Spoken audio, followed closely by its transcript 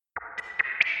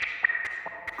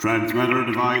Transmitter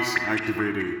device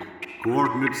activated.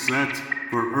 Coordinates set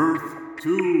for Earth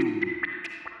 2.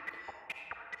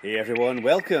 Hey everyone,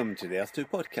 welcome to the Earth 2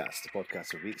 podcast, the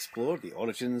podcast where we explore the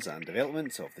origins and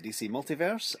development of the DC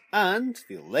multiverse and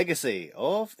the legacy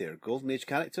of their Golden Age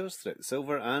characters throughout the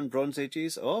Silver and Bronze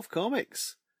Ages of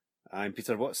comics. I'm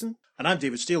Peter Watson. And I'm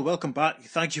David Steele. Welcome back.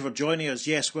 Thank you for joining us.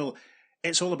 Yes, well,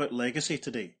 it's all about legacy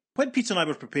today. When Peter and I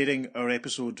were preparing our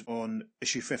episode on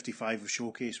issue 55 of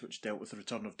Showcase, which dealt with the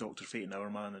return of Dr. Fate and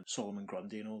Hourman and Solomon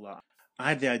Grundy and all that, I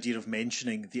had the idea of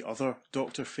mentioning the other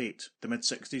Dr. Fate, the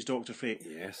mid-60s Dr. Fate.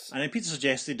 Yes. And then Peter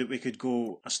suggested that we could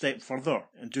go a step further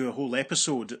and do a whole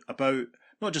episode about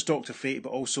not just Dr. Fate, but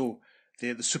also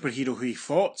the superhero who he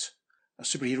fought, a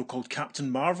superhero called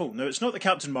Captain Marvel. Now, it's not the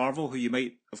Captain Marvel who you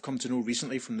might have come to know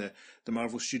recently from the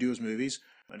Marvel Studios movies,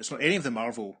 and it's not any of the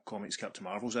Marvel comics Captain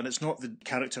Marvels, and it's not the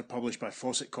character published by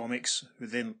Fawcett Comics, who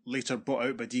then later bought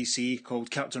out by DC,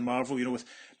 called Captain Marvel, you know, with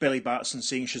Billy Batson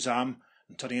saying Shazam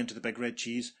and turning into the big red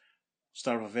cheese,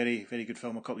 star of a very, very good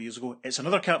film a couple of years ago. It's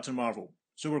another Captain Marvel.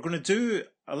 So we're going to do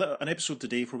an episode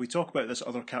today where we talk about this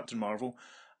other Captain Marvel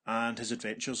and his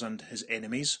adventures and his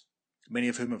enemies, many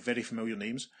of whom have very familiar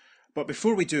names. But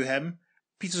before we do him,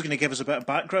 Peter's going to give us a bit of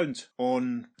background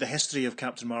on the history of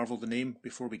Captain Marvel, the name,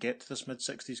 before we get to this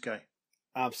mid-60s guy.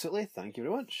 Absolutely, thank you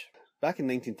very much. Back in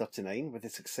 1939, with the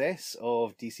success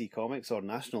of DC Comics, or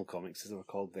National Comics as they were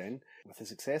called then, with the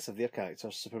success of their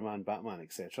characters, Superman, Batman,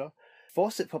 etc.,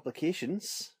 Fawcett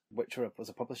Publications, which was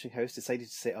a publishing house, decided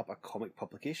to set up a comic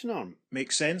publication arm.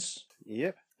 Makes sense.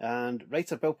 Yep. And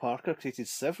writer Bill Parker created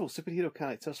several superhero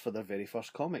characters for their very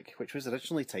first comic, which was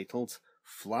originally titled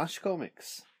Flash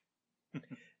Comics.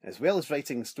 As well as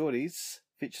writing stories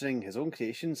featuring his own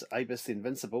creations, Ibis the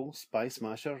Invincible, Spy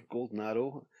Smasher, Golden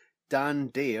Arrow, Dan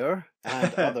Dare,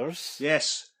 and others.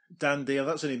 Yes, Dan Dare,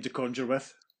 that's a name to conjure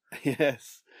with.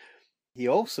 Yes. He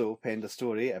also penned a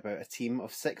story about a team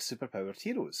of 6 superpowered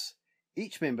heroes,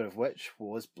 each member of which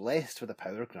was blessed with a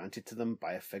power granted to them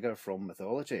by a figure from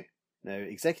mythology. Now,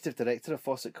 Executive Director of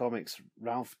Fawcett Comics,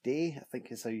 Ralph Day, I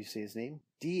think is how you say his name,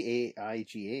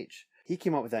 D-A-I-G-H, he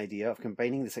came up with the idea of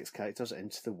combining the 6 characters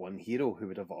into the one hero who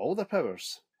would have all their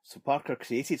powers. So Parker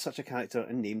created such a character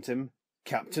and named him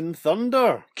Captain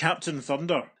Thunder. Captain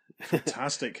Thunder.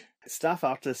 Fantastic. Staff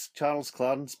artist Charles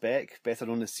Clarence Beck, better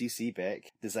known as C.C.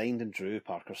 Beck, designed and drew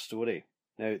Parker's story.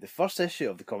 Now, the first issue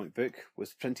of the comic book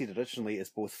was printed originally as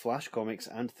both Flash Comics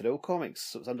and Thrill Comics,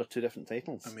 so it was under 2 different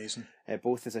titles. Amazing.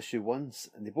 Both as issue 1s,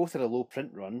 and they both had a low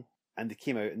print run, and they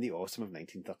came out in the autumn of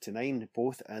 1939,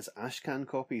 both as Ashcan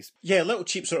copies. Yeah, little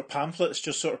cheap sort of pamphlets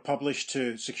just sort of published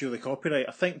to secure the copyright.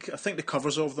 I think the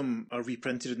covers of them are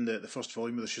reprinted in the first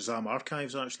volume of the Shazam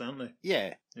archives, actually, aren't they?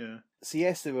 Yeah. Yeah. So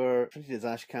yes, they were printed as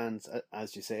Ashcans,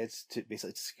 as you said, to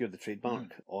basically to secure the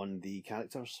trademark on the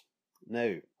characters.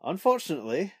 Now,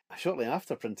 unfortunately, shortly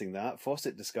after printing that,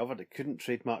 Fawcett discovered it couldn't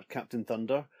trademark Captain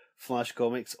Thunder, Flash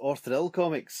Comics, or Thrill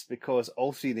Comics because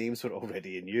all 3 names were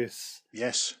already in use.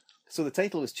 Yes. So the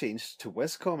title was changed to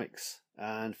Whiz Comics,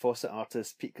 and Fawcett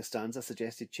artist Pete Costanza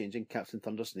suggested changing Captain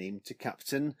Thunder's name to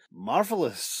Captain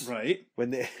Marvelous. Right.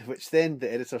 Which then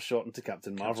the editor shortened to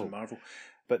Captain Marvel. Captain Marvel.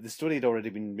 But the story had already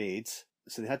been made,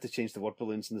 so they had to change the word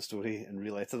balloons in the story and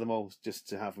re-letter them all just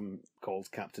to have them called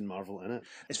Captain Marvel in it.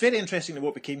 It's very interesting that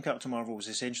what became Captain Marvel was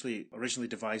essentially originally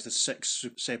devised as 6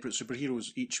 separate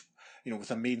superheroes, each, you know,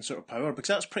 with a main sort of power, because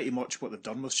that's pretty much what they've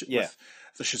done with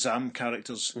the Shazam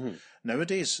characters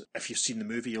nowadays. If you've seen the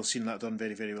movie, you'll see that done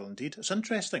very, very well indeed. It's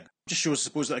interesting. Just shows, I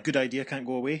suppose, that a good idea can't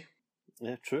go away.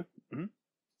 Yeah, true. Mm-hmm.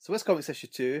 So Whiz Comics issue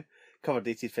 2, cover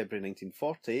dated February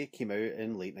 1940, came out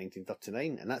in late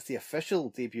 1939, and that's the official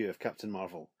debut of Captain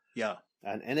Marvel. Yeah.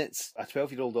 And in it, a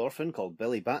 12-year-old orphan called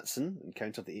Billy Batson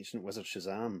encountered the ancient wizard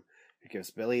Shazam, who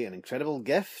gives Billy an incredible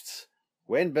gift.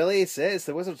 When Billy says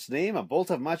the wizard's name, a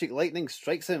bolt of magic lightning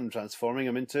strikes him, transforming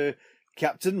him into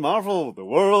Captain Marvel, the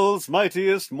world's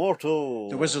mightiest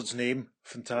mortal. The wizard's name,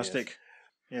 fantastic.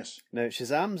 Yes. Now,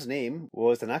 Shazam's name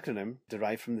was an acronym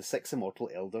derived from the 6 immortal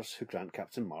elders who grant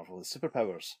Captain Marvel his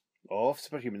superpowers of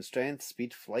superhuman strength,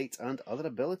 speed, flight, and other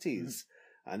abilities.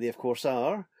 And they, of course,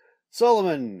 are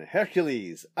Solomon,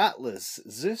 Hercules, Atlas,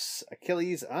 Zeus,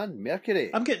 Achilles, and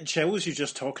Mercury. I'm getting chills you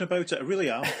just talking about it. I really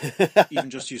am. Even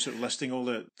just you sort of listing all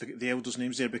the elders'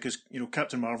 names there, because, you know,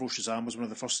 Captain Marvel, Shazam, was one of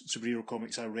the first superhero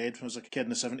comics I read when I was a kid in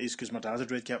the 70s, because my dad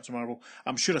had read Captain Marvel.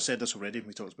 I'm sure I said this already when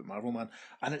we talked about Marvel Man.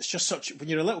 And it's just such, when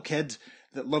you're a little kid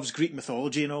that loves Greek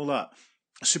mythology and all that,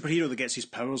 a superhero that gets his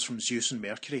powers from Zeus and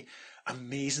Mercury,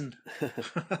 amazing.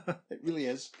 It really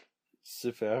is.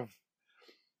 Superb.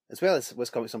 As well as Whiz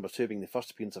Comics number 2 being the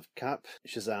first appearance of Cap,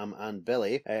 Shazam and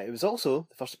Billy, it was also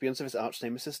the first appearance of his arch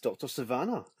nemesis, Dr.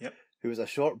 Sivana, Yep. who was a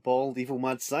short, bald, evil,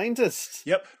 mad scientist.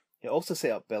 Yep. It also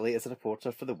set up Billy as a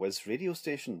reporter for the Whiz radio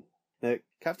station. Now,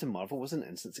 Captain Marvel was an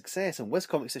instant success, and Whiz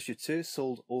Comics issue 2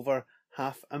 sold over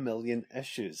 500,000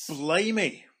 issues.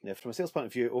 Blimey. Now, from a sales point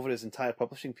of view, over his entire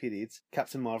publishing period,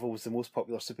 Captain Marvel was the most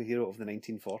popular superhero of the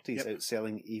 1940s,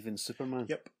 outselling even Superman.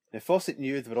 Yep. Now, Fawcett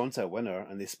knew they were onto a winner,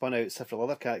 and they spun out several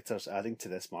other characters adding to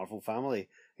this Marvel family,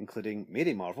 including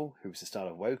Mary Marvel, who was the star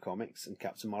of WoW Comics, and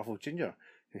Captain Marvel Jr.,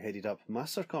 who headed up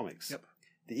Master Comics. Yep.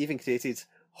 They even created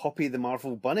Hoppy the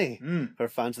Marvel Bunny for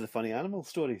fans of the funny animal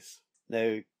stories.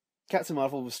 Now, Captain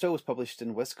Marvel was published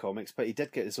in Whiz Comics, but he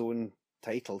did get his own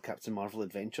title, Captain Marvel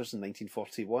Adventures, in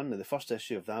 1941. Now, the first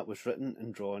issue of that was written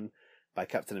and drawn by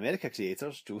Captain America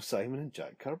creators Joe Simon and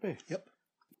Jack Kirby. Yep.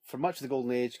 For much of the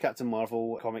Golden Age, Captain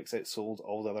Marvel comics outsold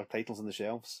all the other titles on the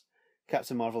shelves.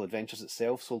 Captain Marvel Adventures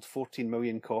itself sold 14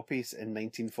 million copies in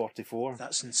 1944.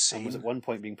 That's insane. And was at one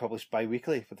point being published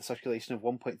bi-weekly with a circulation of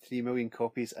 1.3 million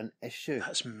copies an issue.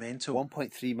 That's mental.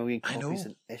 1.3 million copies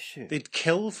an issue. They'd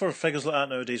kill for figures like that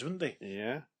nowadays, wouldn't they?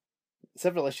 Yeah.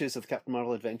 Several issues of Captain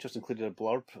Marvel Adventures included a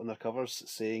blurb on their covers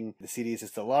saying the series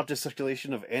is the largest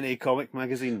circulation of any comic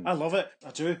magazine. I love it.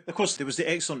 I do. Of course, there was the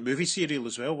excellent movie serial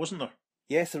as well, wasn't there?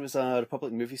 Yes, there was a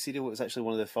Republic movie serial. It was actually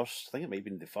one of the first, I think it might have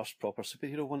been the first proper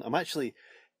superhero one. I'm actually,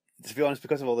 to be honest,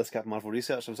 because of all this Captain Marvel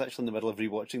research, I was actually in the middle of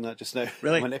rewatching that just now.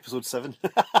 Really? I'm on episode 7.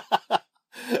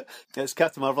 It's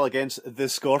Captain Marvel against the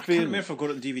Scorpion. I can't remember if I've got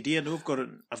it on DVD. I know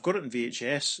I've got it in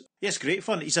VHS. Yeah, it's great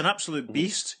fun. He's an absolute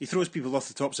beast. He throws people off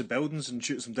the tops of buildings and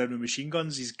shoots them down with machine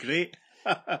guns. He's great.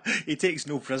 He takes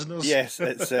no prisoners. Yes,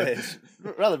 it's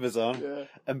rather bizarre. Yeah.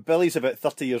 And Billy's about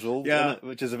 30 years old, yeah,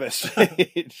 which is a bit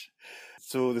strange.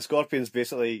 So the Scorpion's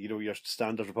basically, your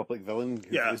standard Republic villain.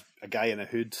 Who's a guy in a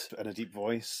hood and a deep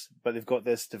voice. But they've got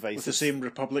this device. With the same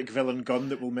Republic villain gun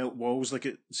that will melt walls like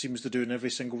it seems to do in every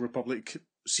single Republic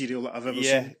serial that I've ever seen.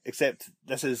 Yeah, except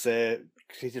this is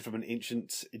created from an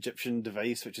ancient Egyptian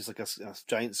device, which is like a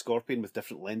giant scorpion with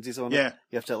different lenses on it.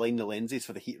 You have to align the lenses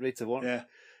for the heat ray to work. Yeah.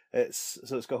 It's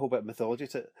got a whole bit of mythology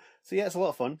to it. So yeah, it's a lot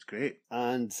of fun. It's great.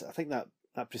 And I think that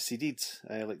preceded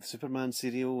like the Superman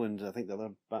serial and I think the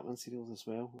other Batman serials as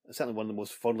well. It's certainly one of the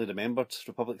most fondly remembered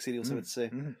Republic serials, I would say.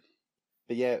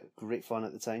 But yeah, great fun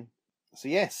at the time. So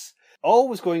yes, all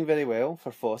was going very well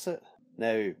for Fawcett.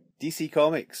 Now, DC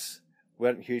Comics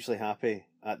weren't hugely happy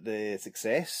at the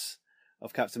success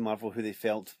of Captain Marvel, who they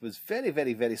felt was very,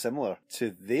 very, very similar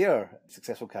to their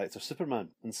successful character Superman.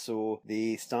 And so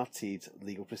they started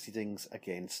legal proceedings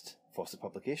against Fawcett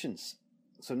Publications.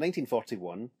 So in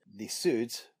 1941, they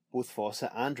sued both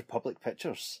Fawcett and Republic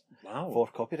Pictures for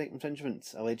copyright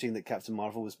infringement, alleging that Captain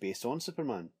Marvel was based on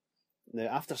Superman. Now,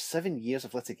 after 7 years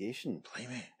of litigation,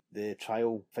 the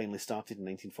trial finally started in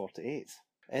 1948.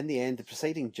 In the end, the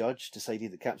presiding judge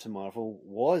decided that Captain Marvel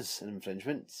was an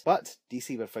infringement, but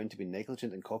DC were found to be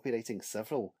negligent in copyrighting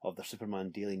several of their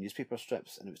Superman daily newspaper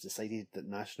strips, and it was decided that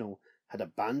National had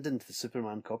abandoned the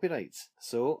Superman copyrights.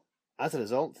 So, as a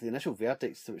result, the initial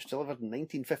verdict, which delivered in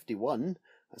 1951,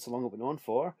 that's how long it went on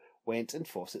for, went in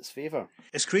Fawcett's favour.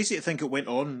 It's crazy to think it went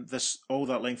on all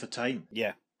that length of time.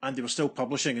 Yeah. And they were still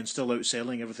publishing and still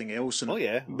outselling everything else. And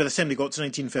by the time they got to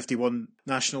 1951,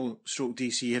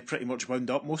 National/DC had pretty much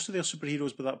wound up most of their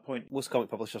superheroes by that point. Most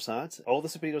comic publishers had. All the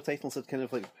superhero titles had kind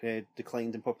of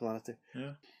declined in popularity.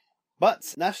 Yeah.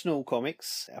 But National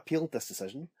Comics appealed this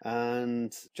decision,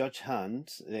 and Judge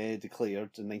Hand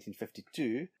declared in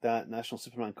 1952 that National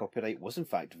Superman copyright was in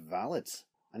fact valid.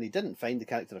 And he didn't find the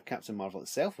character of Captain Marvel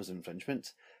itself was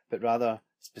infringement, but rather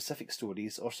specific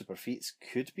stories or super feats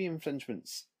could be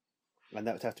infringements. And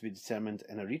that would have to be determined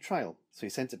in a retrial. So he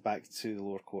sent it back to the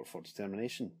lower court for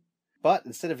determination. But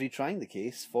instead of retrying the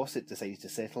case, Fawcett decided to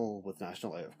settle with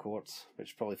National out of court, which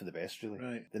is probably for the best, really.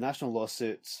 Right. The National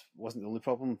lawsuit wasn't the only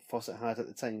problem Fawcett had at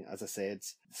the time. As I said,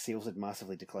 sales had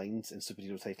massively declined in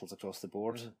superhero titles across the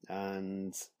board,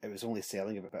 and it was only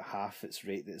selling about half its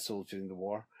rate that it sold during the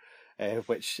war,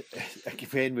 which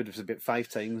again would have been about 5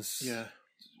 times. Yeah.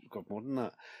 God, more than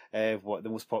that. What the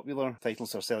most popular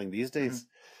titles are selling these days.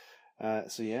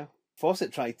 So yeah.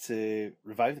 Fawcett tried to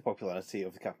revive the popularity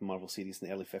of the Captain Marvel series in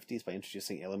the early 50s by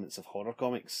introducing elements of horror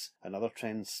comics and other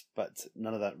trends, but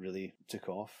none of that really took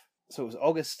off. So it was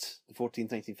August the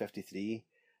 14th, 1953,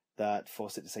 that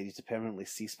Fawcett decided to permanently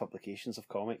cease publications of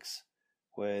comics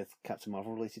with Captain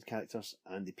Marvel related characters,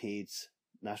 and they paid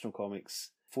National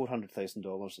Comics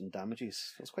 $400,000 in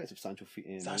damages. That's quite a substantial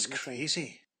fee. That's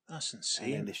crazy. That's insane.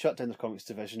 And then they shut down their comics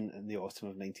division in the autumn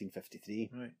of 1953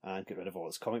 and got rid of all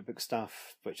its comic book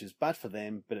staff, which is bad for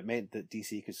them, but it meant that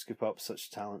DC could scoop up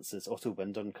such talents as Otto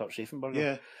Binder and Kurt Schaeffenberger.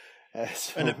 Yeah.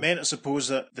 And it meant, I suppose,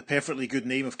 that the perfectly good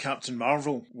name of Captain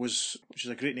Marvel which is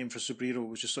a great name for a superhero,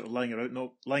 was just sort of lying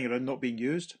around not being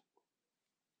used.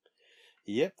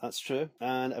 Yep, that's true.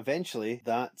 And eventually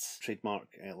that trademark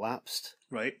lapsed.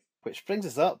 Right. Which brings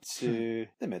us up to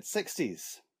the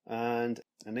mid-60s. And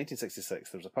in 1966,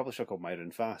 there was a publisher called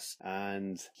Myron Fass,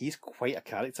 and he's quite a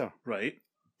character. Right.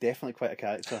 Definitely quite a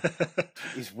character.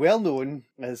 He's well known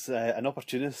as an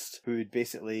opportunist who would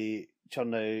basically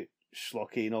churn out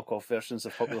schlocky knockoff versions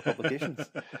of popular publications.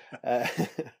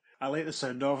 I like the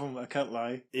sound of him, I can't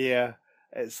lie. Yeah.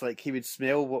 It's like he would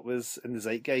smell what was in the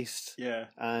zeitgeist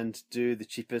and do the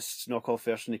cheapest knockoff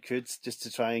version he could just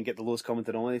to try and get the lowest common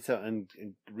denominator and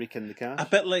rake in the cash. A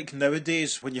bit like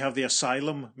nowadays when you have the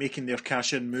Asylum making their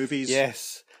cash-in movies.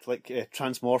 Yes, like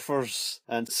Transmorphers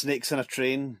and Snakes in a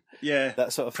Train. Yeah,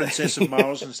 that sort of Princess thing. of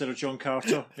Mars instead of John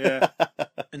Carter. Yeah.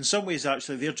 In some ways,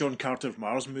 actually, their John Carter of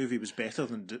Mars movie was better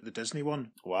than the Disney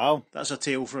one. Wow. That's a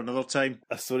tale for another time.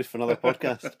 A story for another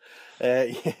podcast.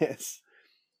 Yes.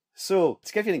 So,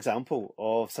 to give you an example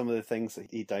of some of the things that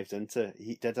he dived into,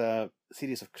 he did a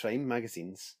series of crime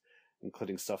magazines,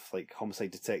 including stuff like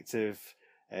Homicide Detective,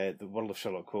 The World of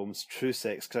Sherlock Holmes, True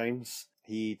Sex Crimes.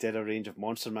 He did a range of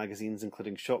monster magazines,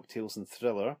 including Shock Tales and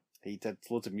Thriller. He did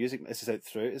loads of music. This is out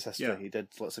throughout his history. Yeah. He did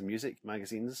lots of music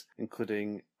magazines,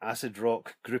 including acid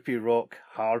rock, groupie rock,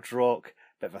 hard rock,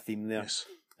 bit of a theme there,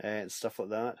 and stuff like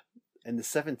that. In the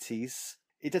 70s,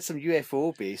 he did some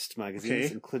UFO-based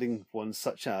magazines, including ones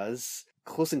such as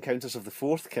Close Encounters of the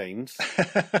Fourth Kind,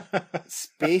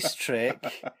 Space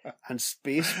Trek, and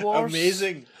Space Wars.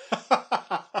 Amazing.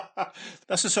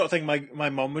 That's the sort of thing my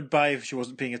mum would buy if she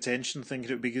wasn't paying attention, thinking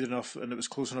it would be good enough and it was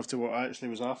close enough to what I actually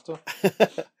was after.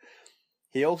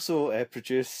 He also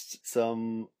produced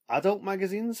some adult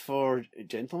magazines for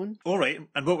gentlemen. All right,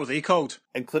 and what were they called?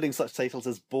 Including such titles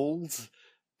as Bold,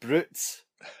 Brute,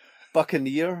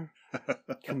 Buccaneer,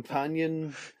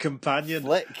 Companion,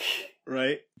 Flick,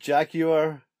 right,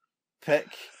 Jaguar, Pick,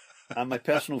 and my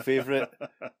personal favourite,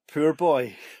 Poor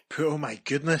Boy. Oh my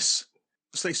goodness.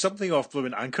 It's like something off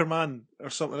blooming Anchorman or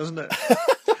something, isn't it?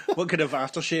 What kind of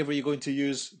aftershave are you going to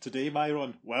use today,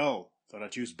 Myron? Well, thought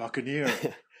I'd use Buccaneer.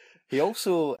 He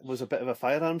also was a bit of a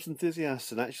firearms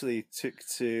enthusiast and actually took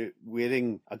to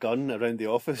wearing a gun around the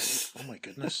office. Oh my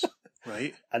goodness.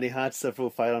 Right. And he had several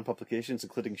firearm publications,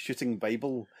 including Shooting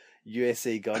Bible,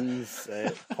 USA Guns,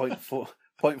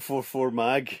 .44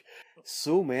 Mag.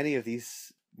 So many of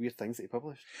these weird things that he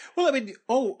published. Well, I mean,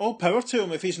 all power to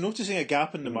him. If he's noticing a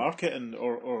gap in the market and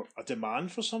or a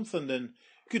demand for something, then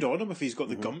good on him if he's got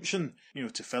the gumption,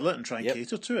 to fill it and try and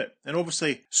cater to it. And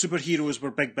obviously, superheroes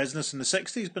were big business in the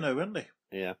 60s by now, weren't they?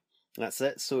 Yeah. That's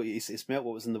it. So he smelt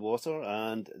what was in the water,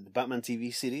 and the Batman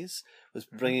TV series was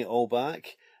bringing it all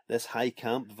back. This high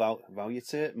camp value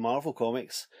to it. Marvel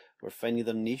Comics were finding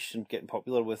their niche and getting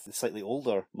popular with the slightly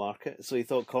older market. So he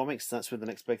thought comics, that's where the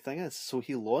next big thing is. So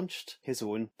he launched his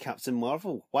own Captain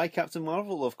Marvel. Why Captain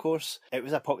Marvel? Of course, it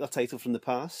was a popular title from the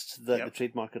past that the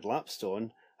trademark had lapsed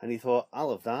on. And he thought,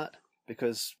 I'll have that.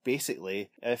 Because basically,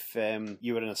 if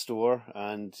you were in a store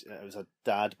and it was a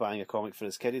dad buying a comic for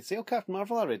his kid, he'd say, "Oh, Captain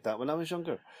Marvel, I read that when I was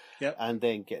younger." Yep. And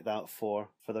then get that for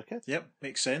their kid. Yep,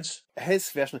 makes sense. His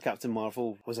version of Captain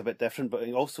Marvel was a bit different, but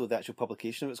also the actual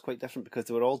publication of it was quite different because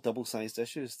they were all double-sized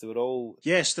issues. They were all...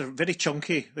 Yes, they're very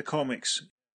chunky, the comics.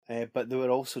 But they were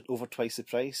also over twice the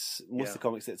price. Most of the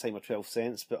comics at the time were 12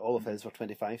 cents, but all of his were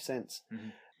 25 cents,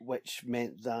 which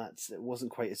meant that it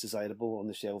wasn't quite as desirable on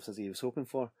the shelves as he was hoping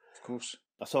for. Of course.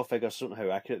 I saw figures, I don't know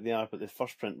how accurate they are, but the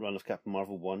first print run of Captain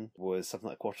Marvel 1 was something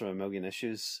like 250,000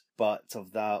 issues, but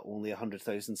of that, only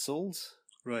 100,000 sold.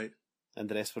 Right. And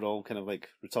the rest were all kind of like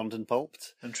returned and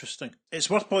pulped. Interesting. It's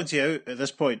worth pointing out at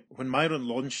this point, when Myron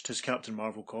launched his Captain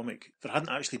Marvel comic, there hadn't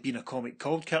actually been a comic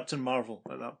called Captain Marvel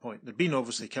at that point. There'd been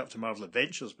obviously Captain Marvel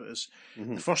Adventures, but it's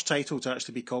the first title to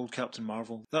actually be called Captain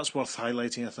Marvel. That's worth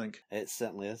highlighting, I think. It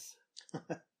certainly is.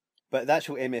 But the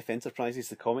actual MF Enterprises,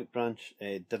 the comic branch,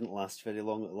 didn't last very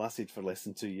long. It lasted for less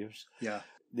than 2 years. Yeah.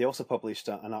 They also published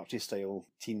an Archie-style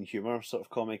teen humour sort of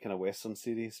comic and a Western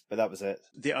series, but that was it.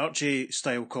 The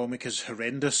Archie-style comic is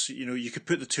horrendous. You could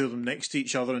put the two of them next to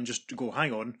each other and just go,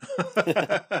 hang on.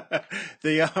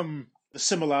 The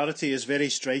similarity is very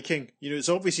striking. It's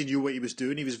obvious he knew what he was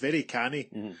doing. He was very canny.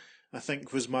 I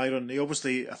think, was Myron. He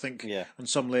obviously, I think, on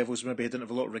some levels, maybe he didn't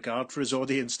have a lot of regard for his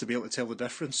audience to be able to tell the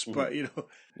difference, but,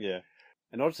 Yeah.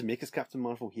 In order to make his Captain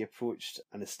Marvel, he approached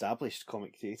an established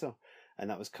comic creator, and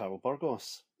that was Carl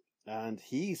Burgos. And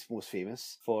he's most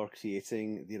famous for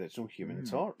creating the original Human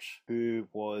Torch, who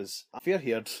was a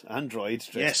fair-haired android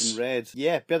dressed in red.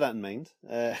 Yeah, bear that in mind.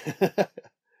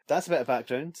 that's a bit of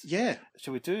background. Yeah.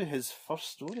 Shall we do his first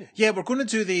story? Yeah, we're going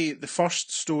to do the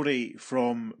first story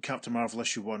from Captain Marvel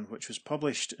issue 1, which was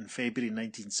published in February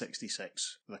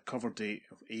 1966, with a cover date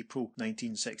of April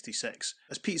 1966.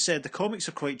 As Pete said, the comics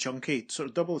are quite chunky, sort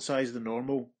of double the size of the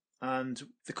normal, and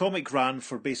the comic ran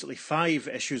for basically 5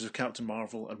 issues of Captain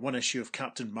Marvel and 1 issue of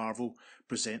Captain Marvel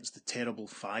Presents the Terrible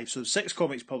 5. So 6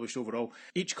 comics published overall.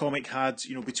 Each comic had,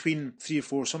 between 3 or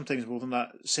 4, sometimes more than that,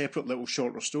 separate little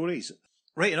shorter stories.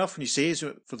 Right enough when you say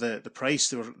for the price,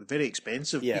 they were very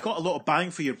expensive. Yeah. You got a lot of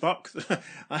bang for your buck.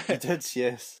 You did,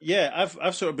 yes. Yeah,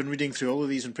 I've sort of been reading through all of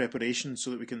these in preparation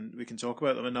so that we can talk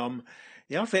about them, and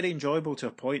they are very enjoyable to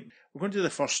a point. We're going to do the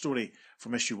first story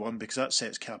from issue 1 because that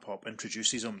sets Cap up,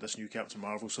 introduces him, this new Captain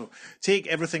Marvel. So take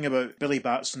everything about Billy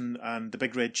Batson and the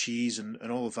Big Red Cheese and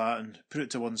all of that and put it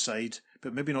to one side,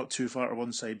 but maybe not too far to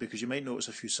one side because you might notice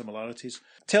a few similarities.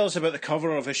 Tell us about the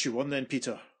cover of issue 1 then,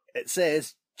 Peter. It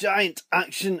says, Giant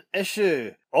Action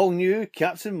Issue, all new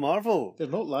Captain Marvel. They're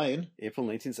not lying. April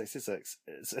 1966.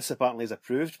 This apparently is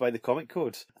approved by the Comic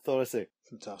Code Authority.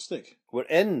 Fantastic. We're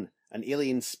in an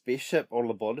alien spaceship or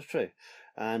laboratory,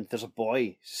 and there's a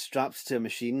boy strapped to a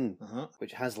machine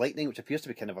which has lightning, which appears to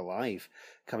be kind of alive,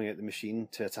 coming out the machine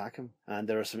to attack him. And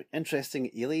there are some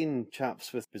interesting alien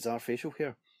chaps with bizarre facial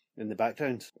hair in the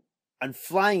background. And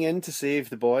flying in to save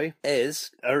the boy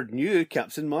is our new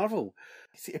Captain Marvel.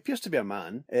 He appears to be a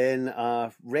man in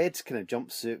a red kind of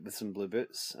jumpsuit with some blue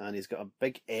boots, and he's got a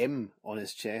big M on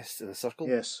his chest in a circle.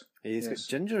 Yes. He's got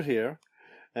ginger hair,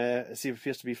 as he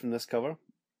appears to be from this cover.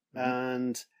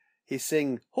 And he's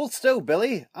saying, "Hold still,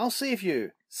 Billy, I'll save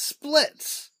you.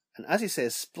 Split!" And as he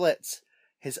says split,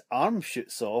 his arm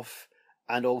shoots off,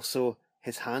 and also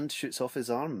his hand shoots off his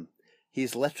arm.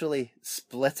 He's literally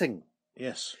splitting.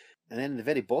 Yes. And then in the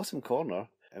very bottom corner,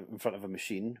 in front of a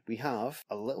machine, we have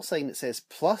a little sign that says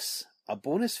plus a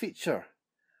bonus feature,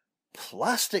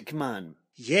 Plastic Man.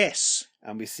 Yes.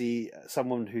 And we see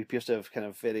someone who appears to have kind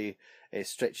of very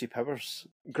stretchy powers.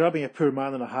 Grabbing a poor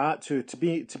man in a hat, to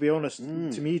be honest,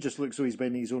 to me just looks like he's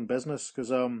minding his own business, because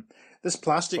this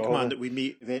Plastic Man that we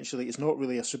meet eventually is not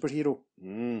really a superhero.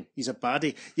 He's a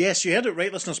baddie. Yes, you heard it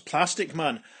right, listeners. Plastic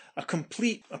Man, a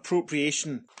complete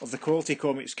appropriation of the Quality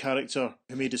Comics character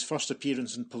who made his first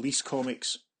appearance in Police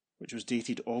Comics, which was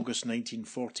dated August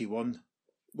 1941.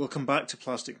 We'll come back to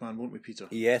Plastic Man, won't we, Peter?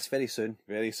 Yes, very soon,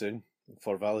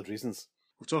 for valid reasons.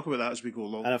 We'll talk about that as we go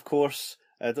along. And of course,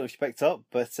 I don't know if you picked up,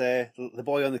 but the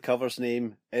boy on the cover's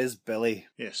name is Billy.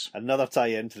 Yes. Another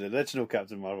tie-in to the original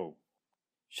Captain Marvel.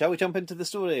 Shall we jump into the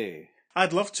story?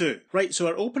 I'd love to. Right, so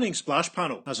our opening splash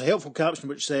panel has a helpful caption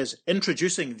which says,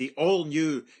 "Introducing the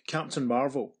all-new Captain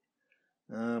Marvel."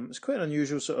 It's quite an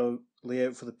unusual sort of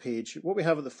layout for the page. What we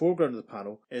have at the foreground of the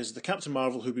panel is the Captain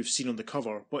Marvel who we've seen on the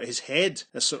cover, but his head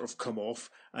has sort of come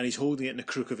off and he's holding it in the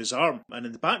crook of his arm. And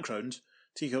in the background,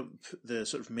 take up the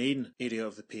sort of main area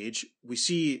of the page, we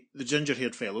see the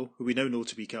ginger-haired fellow, who we now know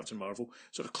to be Captain Marvel,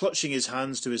 sort of clutching his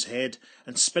hands to his head,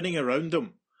 and spinning around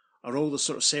him are all the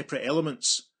sort of separate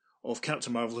elements of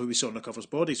Captain Marvel who we saw on the cover's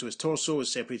body. So his torso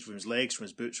is separated from his legs, from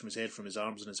his boots, from his head, from his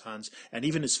arms and his hands, and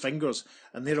even his fingers,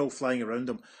 and they're all flying around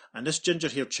him. And this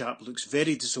ginger-haired chap looks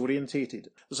very disorientated.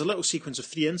 There's a little sequence of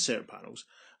 3 insert panels,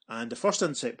 and the first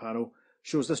insert panel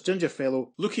shows this ginger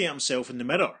fellow looking at himself in the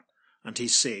mirror, and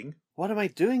he's saying, "What am I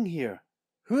doing here?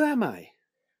 Who am I?"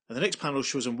 And the next panel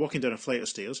shows him walking down a flight of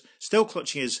stairs, still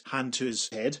clutching his hand to his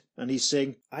head, and he's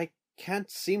saying, "I can't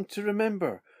seem to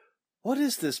remember. What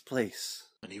is this place?"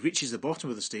 And he reaches the bottom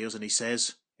of the stairs and he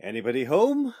says, "Anybody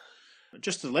home?"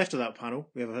 Just to the left of that panel,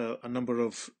 we have a number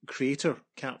of creator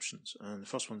captions. And the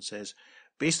first one says,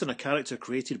 "Based on a character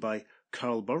created by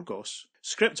Carl Burgos,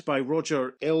 script by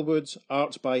Roger Elwood,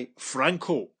 art by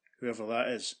Franco," whoever that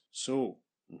is. So,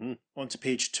 on to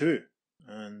page 2.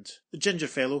 And the ginger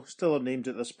fellow, still unnamed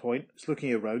at this point, is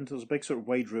looking around. There's a big sort of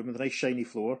wide room with a nice shiny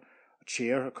floor, a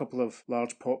chair, a couple of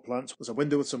large pot plants. There's a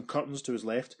window with some curtains to his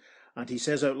left. And he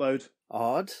says out loud,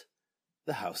 "Odd.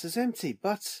 The house is empty,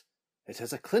 but it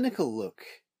has a clinical look.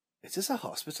 Is this a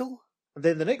hospital?" And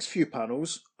then the next few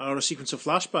panels are a sequence of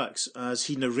flashbacks as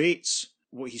he narrates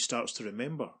what he starts to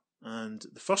remember. And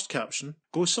the first caption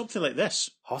goes something like this.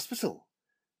 "Hospital.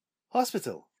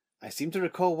 Hospital. I seem to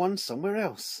recall one somewhere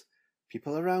else.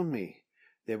 People around me.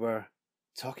 They were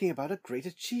talking about a great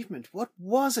achievement. What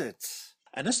was it?"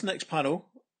 And this next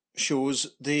panel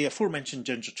shows the aforementioned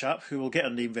ginger chap, who will get a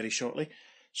name very shortly,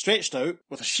 stretched out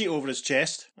with a sheet over his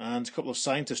chest, and a couple of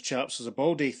scientist chaps. There's a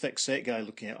baldy, thick-set guy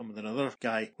looking at him, and another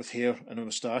guy with hair and a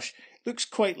moustache. Looks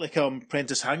quite like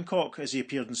Prentice Hancock as he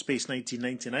appeared in Space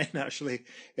 1999, actually,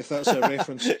 if that's a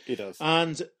reference. He does.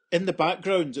 And in the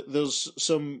background, there's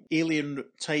some alien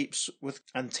types with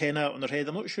antennae on their head.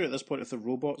 I'm not sure at this point if they're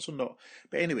robots or not.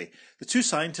 But anyway, the two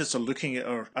scientists are looking at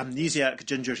our amnesiac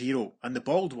ginger hero, and the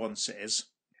bald one says,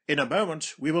 "In a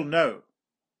moment, we will know."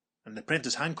 And the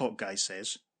Prentice Hancock guy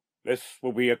says, This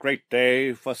will be a great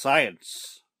day for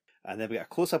science. And then we get a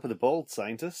close-up of the bald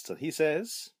scientist, and he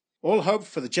says, "All hope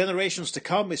for the generations to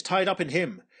come is tied up in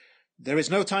him. There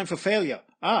is no time for failure.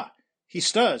 Ah, he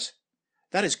stirs.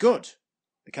 That is good."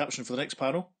 The caption for the next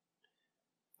panel.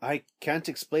 "I can't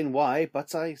explain why,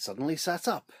 but I suddenly sat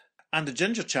up." And the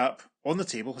ginger chap on the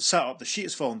table has sat up, the sheet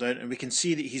has fallen down, and we can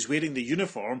see that he's wearing the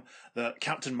uniform that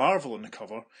Captain Marvel on the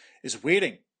cover is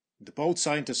wearing. The bald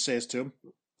scientist says to him,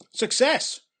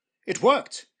 "Success! It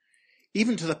worked!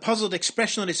 Even to the puzzled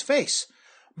expression on his face.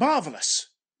 Marvellous!"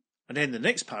 And then the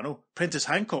next panel, Prentice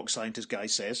Hancock scientist guy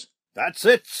says, That's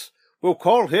it. We'll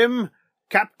call him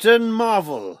Captain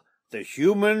Marvel, the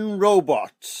human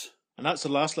robot. and that's the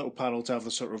last little panel to have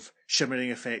the sort of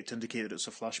shimmering effect to indicate that it's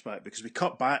a flashback, because we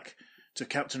cut back to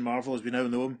Captain Marvel as we now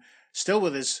know him, still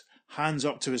with his hands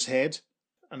up to his head,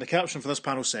 and the caption for this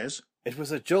panel says, "It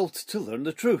was a jolt to learn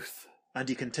the truth. and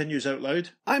he continues out loud,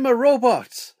 I'm a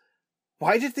robot!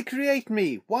 Why did they create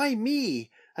me? Why me?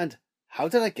 And how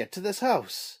did I get to this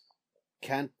house?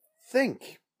 Can't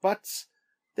think, but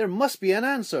there must be an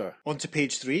answer." On to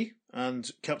page 3,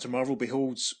 and Captain Marvel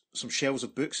beholds some shelves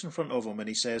of books in front of him, and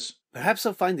he says, "Perhaps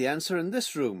I'll find the answer in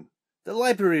this room. The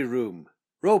library room.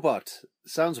 Robot.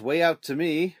 Sounds way out to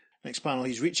me." next panel,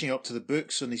 he's reaching up to the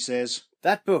books, and he says,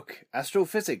 "That book,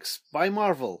 Astrophysics, by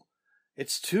Marvel.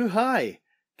 It's too high.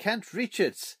 Can't reach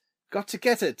it. Got to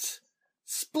get it.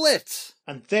 Split!"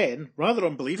 and then, rather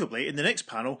unbelievably, in the next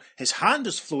panel, his hand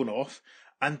has flown off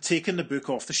and taken the book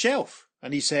off the shelf,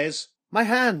 and he says, "My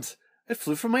hand! It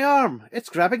flew from my arm. It's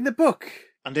grabbing the book."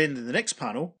 and then in the next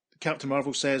panel, Captain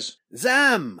Marvel says,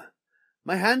 "Zam!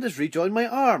 My hand has rejoined my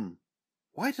arm.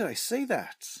 Why did I say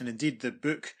that?" and indeed the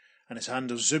book and his hand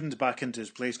have zoomed back into his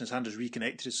place, and his hand has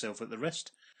reconnected itself at the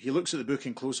wrist. He looks at the book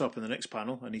in close-up in the next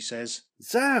panel, and he says,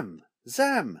 Zam!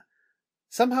 Zam!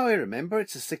 Somehow I remember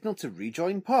it's a signal to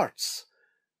rejoin parts.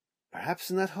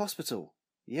 Perhaps in that hospital.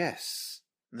 Yes.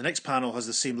 and the next panel has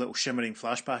the same little shimmering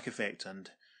flashback effect, and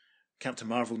Captain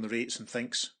Marvel narrates and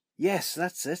thinks, Yes,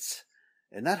 that's it.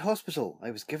 In that hospital,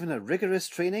 I was given a rigorous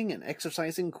training in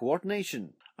exercising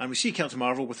coordination. and we see Captain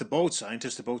Marvel with the bald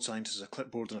scientist. The bald scientist has a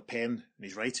clipboard and a pen, and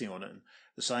he's writing on it, and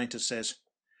the scientist says,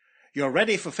 "You're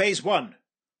ready for phase 1.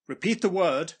 Repeat the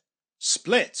word,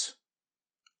 split."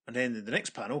 And then in the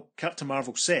next panel, Captain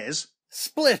Marvel says,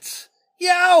 Split!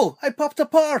 Yow! I popped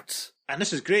apart! and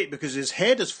this is great because his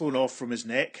head has flown off from his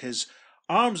neck, his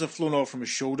arms have flown off from his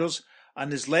shoulders,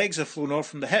 and his legs have flown off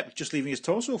from the hip, just leaving his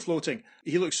torso floating.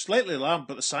 He looks slightly alarmed,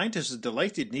 but the scientist is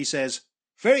delighted, and he says,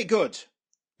 "Very good.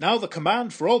 Now the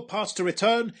command for all parts to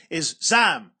return is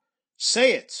ZAM.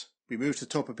 Say it." We move to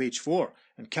the top of page 4,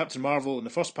 and Captain Marvel in the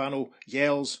first panel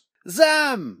yells,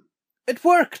 Zam! It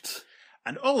worked!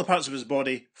 and all the parts of his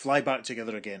body fly back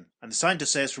together again. And the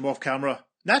scientist says from off camera,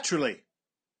 "Naturally.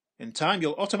 In time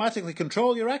you'll automatically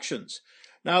control your actions.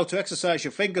 Now to exercise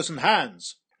your fingers and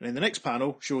hands." And in the next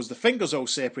panel shows the fingers all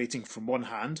separating from one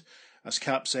hand, as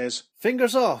Cap says,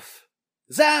 Fingers off!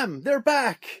 Zam! They're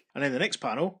back! and in the next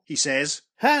panel he says,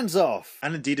 Hands off!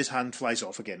 and indeed his hand flies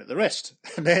off again at the wrist.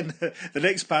 And then the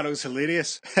next panel is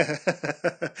hilarious.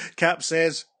 Cap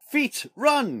says, Feet,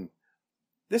 run!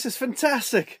 This is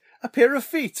fantastic! A pair of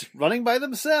feet running by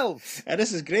themselves! and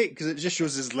this is great because it just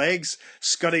shows his legs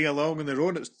scurrying along on their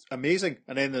own. It's amazing.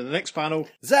 And then in the next panel,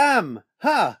 Zam!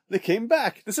 Ha! They came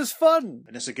back! This is fun!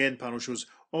 and this again panel shows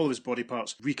all of his body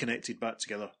parts reconnected back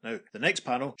together. Now, the next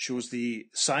panel shows the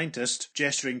scientist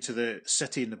gesturing to the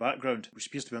city in the background, which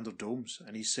appears to be under domes,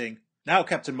 and he's saying, "Now,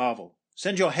 Captain Marvel,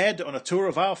 send your head on a tour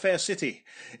of our fair city.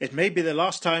 It may be the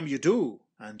last time you do."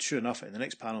 And sure enough, in the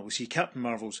next panel, we see Captain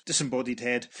Marvel's disembodied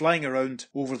head flying around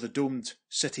over the domed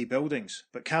city buildings.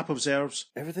 But Cap observes,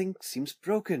 Everything seems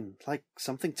broken, like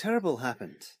something terrible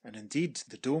happened. and indeed,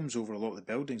 the domes over a lot of the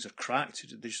buildings are cracked.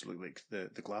 They just look like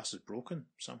the glass is broken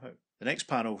somehow. The next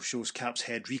panel shows Cap's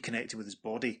head reconnecting with his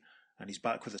body, and he's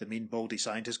back with the main baldy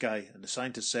scientist guy, and the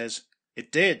scientist says,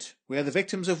 "It did. We are the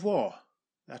victims of war.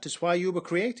 That is why you were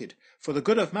created, for the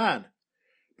good of man.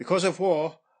 Because of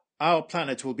war, our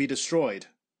planet will be destroyed,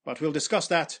 but we'll discuss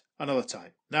that another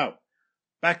time. Now,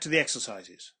 back to the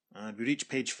exercises." And we reach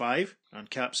page 5,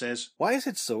 and Cap says, Why is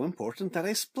it so important that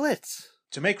I split?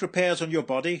 "To make repairs on your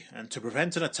body and to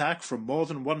prevent an attack from more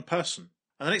than one person.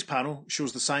 And the next panel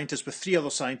shows the scientist with 3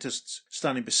 other scientists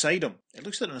standing beside him. It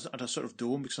looks like on a sort of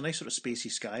dome, because a nice sort of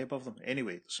spacey sky above them.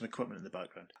 Anyway, there's some equipment in the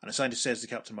background. And the scientist says to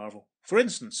Captain Marvel, "For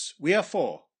instance, we are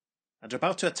 4, and are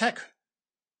about to attack.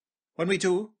 When we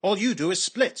do, all you do is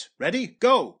split. Ready?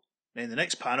 Go!" And in the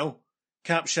next panel,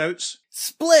 Cap shouts,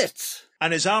 "Split!"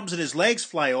 and his arms and his legs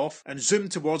fly off and zoom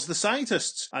towards the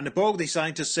scientists. And the bogey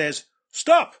scientist says,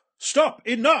 "Stop! Stop!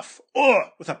 Enough!"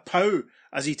 With a pow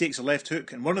as he takes a left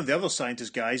hook. And one of the other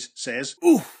scientist guys says,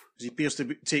 "Oof!" as he appears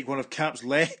to take one of Cap's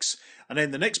legs. And then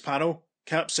the next panel,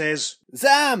 Cap says,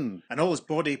 "Zam!" and all his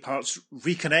body parts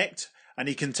reconnect. And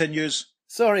he continues,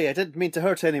 "Sorry, I didn't mean to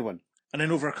hurt anyone." And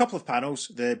then over a couple of panels,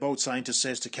 the bald scientist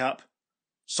says to Cap,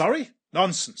 "Sorry?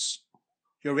 Nonsense.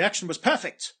 Your reaction was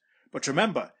perfect. But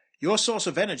remember, your source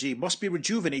of energy must be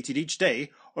rejuvenated each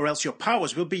day, or else your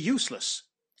powers will be useless."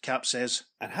 Cap says,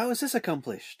 "And how is this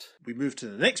accomplished?" We move to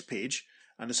the next page,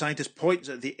 and the scientist points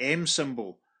at the M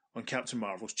symbol on Captain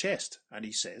Marvel's chest, and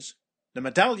he says, "The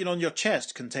medallion on your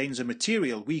chest contains a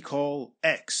material we call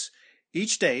X.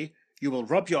 Each day, you will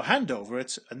rub your hand over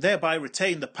it, and thereby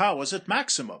retain the powers at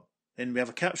maximum." Then we have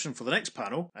a caption for the next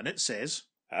panel, and it says,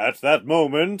 At that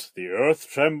moment, the earth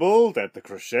trembled at the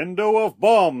crescendo of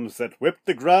bombs that whipped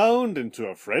the ground into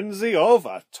a frenzy of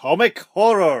atomic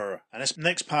horror. And this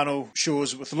next panel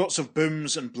shows, with lots of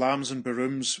booms and blams and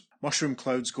barooms, mushroom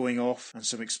clouds going off and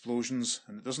some explosions,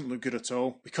 and it doesn't look good at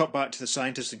all. We cut back to the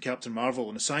scientist and Captain Marvel,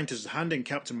 and the scientist is handing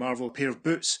Captain Marvel a pair of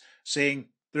boots, saying,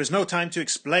 "There is no time to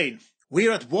explain.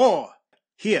 We're at war.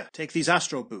 Here, take these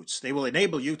astro boots. They will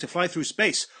enable you to fly through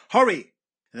space. Hurry!"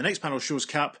 And the next panel shows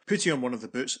Cap putting on one of the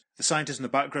boots. The scientist in the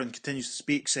background continues to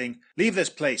speak, saying, "Leave this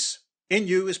place. In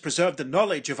you is preserved the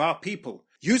knowledge of our people.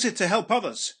 Use it to help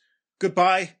others.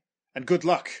 Goodbye, and good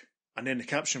luck." And then the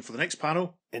caption for the next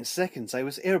panel, "In seconds I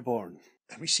was airborne."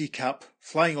 and we see Cap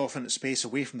flying off into space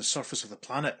away from the surface of the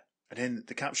planet. And then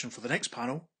the caption for the next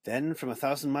panel, "Then from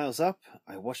 1,000 miles up,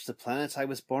 I watched the planet I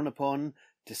was born upon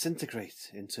disintegrate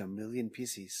into 1,000,000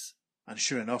 pieces." and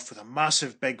sure enough, with a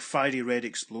massive big fiery red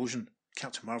explosion,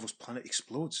 Captain Marvel's planet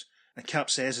explodes. And Cap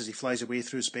says as he flies away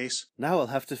through space, "Now I'll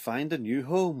have to find a new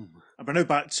home." And we're now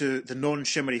back to the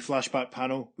non-shimmery flashback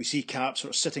panel. We see Cap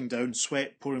sort of sitting down,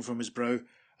 sweat pouring from his brow,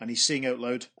 and he's saying out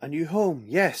loud, "A new home,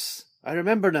 yes. I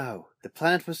remember now. The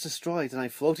planet was destroyed and I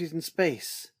floated in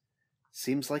space.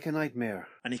 Seems like a nightmare."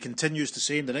 and he continues to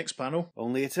say in the next panel,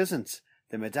 Only it isn't.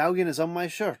 The medallion is on my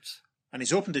shirt. and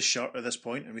he's opened his shirt at this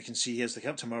point, and we can see he has the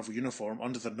Captain Marvel uniform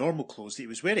under the normal clothes that he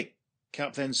was wearing.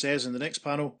 Cap then says in the next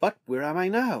panel, But where am I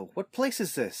now? What place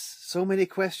is this? So many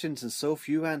questions and so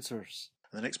few answers.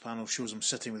 and the next panel shows him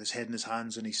sitting with his head in his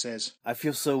hands, and he says, I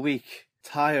feel so weak,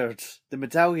 tired. The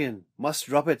medallion. Must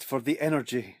rub it for the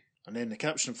energy. and then the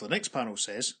caption for the next panel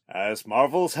says, As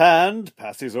Marvel's hand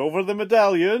passes over the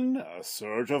medallion, a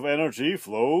surge of energy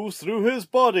flows through his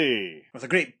body. with a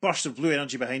great burst of blue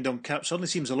energy behind him, Cap suddenly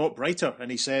seems a lot brighter,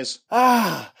 and he says,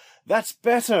 Ah, that's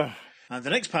better. and the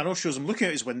next panel shows him looking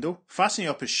out his window, fastening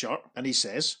up his shirt, and he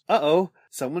says, Uh-oh,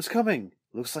 someone's coming.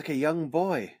 Looks like a young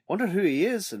boy. Wonder who he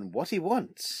is and what he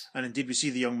wants. and indeed we see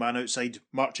the young man outside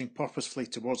marching purposefully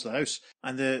towards the house.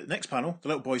 And the next panel, the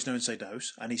little boy's now inside the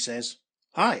house, and he says,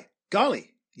 "Hi,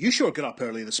 golly, you sure got up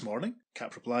early this morning."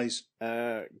 Cap replies,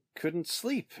 Couldn't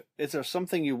sleep. Is there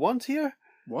something you want here?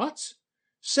 "What?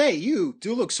 Say, you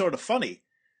do look sort of funny.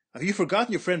 Have you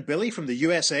forgotten your friend Billy from the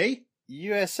USA?"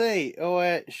 USA.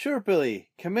 Oh, sure, Billy.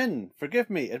 Come in. Forgive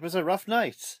me. It was a rough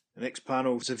night. The next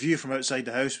panel is a view from outside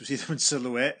the house. We see them in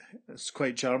silhouette. It's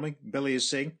quite charming. Billy is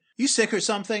saying, "You sick or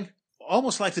something?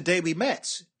 Almost like the day we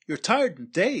met. You're tired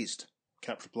and dazed."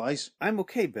 Cap replies, I'm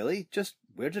okay, Billy. Just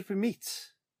where did we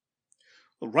meet?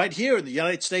 "Well, right here in the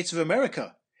United States of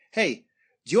America. Hey,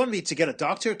 do you want me to get a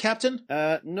doctor, Captain?"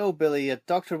 No, Billy. A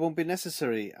doctor won't be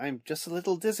necessary. I'm just a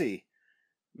little dizzy.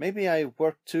 Maybe I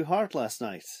worked too hard last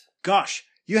night. "Gosh,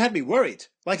 you had me worried,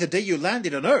 like the day you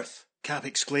landed on Earth." Cap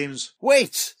exclaims,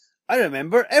 Wait! I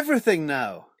remember everything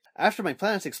now. After my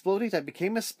planet exploded, I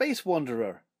became a space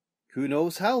wanderer. Who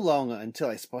knows how long until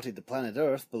I spotted the planet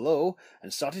Earth below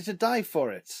and started to dive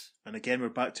for it. and again we're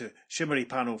back to shimmery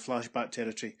panel flashback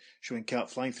territory, showing Cap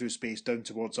flying through space down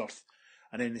towards Earth.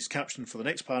 And then his caption for the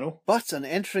next panel, But on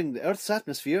entering the Earth's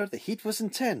atmosphere, the heat was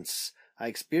intense. I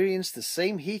experienced the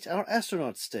same heat our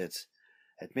astronauts did.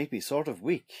 It made me sort of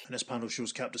weak. and this panel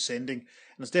shows Cap descending, and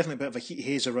there's definitely a bit of a heat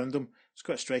haze around him. It's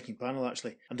quite a striking panel,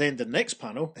 actually. And then the next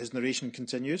panel, his narration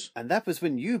continues, And that was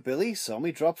when you, Billy, saw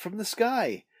me drop from the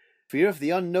sky. Fear of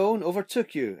the unknown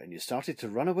overtook you, and you started to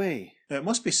run away. Now, it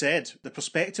must be said, the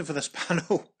perspective of this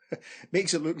panel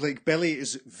makes it look like Billy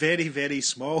is very, very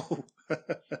small.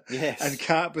 Yes. And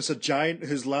Cap is a giant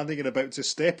who's landing and about to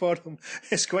step on him.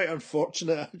 It's quite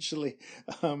unfortunate, actually.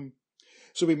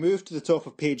 So we move to the top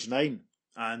of page 9,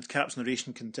 and Cap's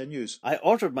narration continues. I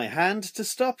ordered my hand to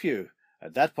stop you.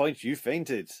 At that point, you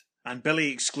fainted. And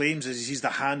Billy exclaims as he sees the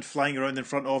hand flying around in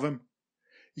front of him.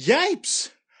 Yipes!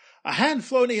 A hand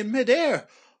floating in mid-air!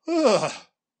 Ugh!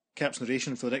 Cap's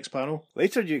narration for the next panel.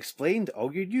 Later, you explained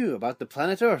all you knew about the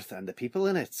planet Earth and the people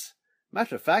in it.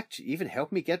 Matter of fact, you even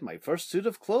helped me get my first suit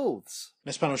of clothes.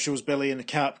 This panel shows Billy and the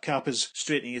Cap. Cap is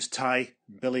straightening his tie.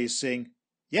 And Billy is saying,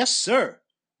 Yes, sir!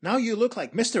 Now you look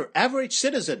like Mr. Average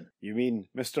Citizen. You mean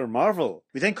Mr. Marvel?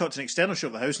 We then cut to an external shot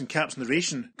of the house and Cap's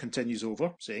narration continues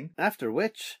over, saying, After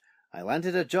which, I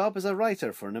landed a job as a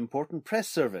writer for an important press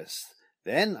service.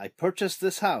 Then I purchased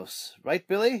this house. Right,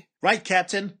 Billy? Right,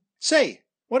 Captain. Say,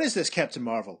 what is this, Captain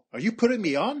Marvel? Are you putting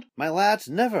me on? My lad,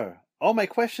 never. All my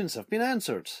questions have been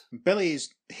answered. Billy's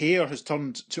hair has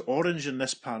turned to orange in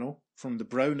this panel from the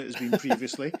brown it has been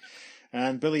previously.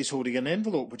 And Billy's holding an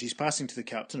envelope which he's passing to the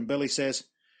Captain. And Billy says,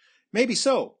 Maybe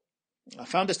so. I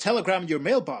found this telegram in your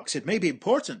mailbox. It may be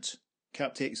important.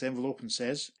 Cap takes the envelope and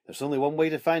says, There's only one way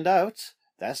to find out.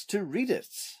 That's to read it.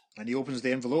 And he opens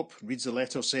the envelope and reads the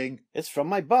letter saying, It's from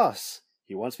my boss.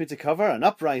 He wants me to cover an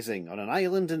uprising on an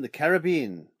island in the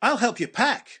Caribbean. I'll help you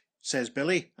pack, says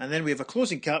Billy. And then we have a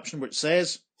closing caption which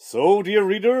says, So, dear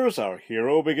readers, our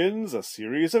hero begins a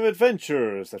series of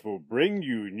adventures that will bring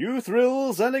you new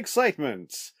thrills and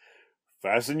excitement.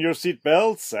 Fasten your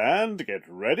seatbelts and get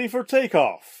ready for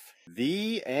takeoff.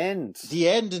 The end. The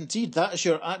end, indeed. That is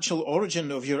your actual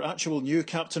origin of your actual new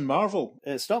Captain Marvel.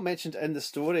 It's not mentioned in the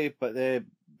story, but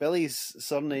Billy's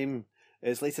surname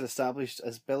is later established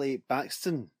as Billy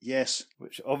Baxton. Yes.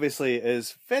 Which obviously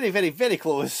is very, very, very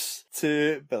close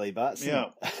to Billy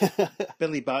Batson. Yeah.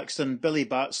 Billy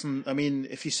Batson. I mean,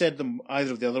 if you said them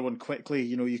either of the other one quickly,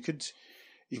 you could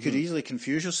easily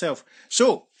confuse yourself.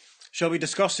 So, shall we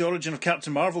discuss the origin of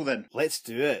Captain Marvel then? Let's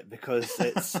do it, because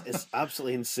it's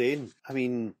absolutely insane. I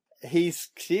mean, he's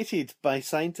created by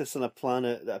scientists on a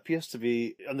planet that appears to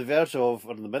be on the verge of,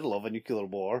 or in the middle of, a nuclear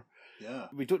war. Yeah.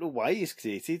 We don't know why he's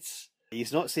created.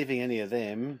 He's not saving any of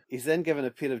them. He's then given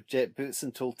a pair of jet boots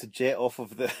and told to jet off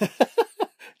of the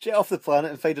jet off the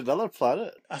planet and find another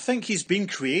planet. I think he's been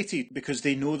created because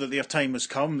they know that their time has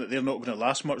come, that they're not going to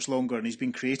last much longer, and he's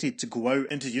been created to go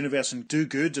out into the universe and do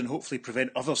good and hopefully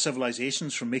prevent other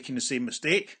civilizations from making the same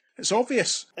mistake. It's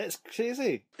obvious. It's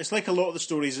crazy. It's like a lot of the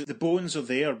stories, the bones are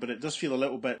there, but it does feel a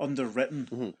little bit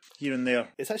underwritten here and there.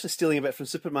 It's actually stealing a bit from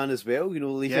Superman as well,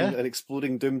 leaving an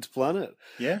exploding doomed planet.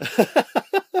 Yeah.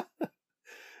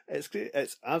 It's great.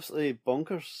 It's absolutely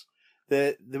bonkers.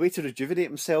 The way to rejuvenate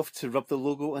himself to rub the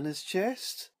logo on his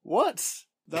chest. What?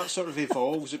 That sort of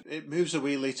evolves. It moves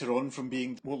away later on from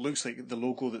being what looks like the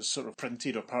logo that's sort of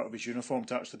printed or part of his uniform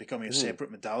to actually becoming a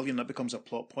separate medallion. That becomes a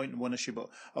plot point in one issue, but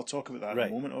I'll talk about that in a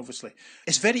moment, obviously.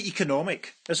 It's very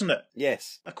economic, isn't it?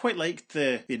 Yes. I quite liked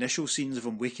the initial scenes of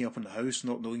him waking up in the house,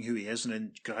 not knowing who he is, and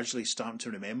then gradually starting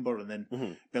to remember, and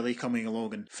then Billy coming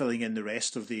along and filling in the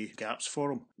rest of the gaps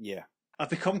for him. Yeah. I've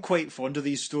become quite fond of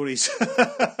these stories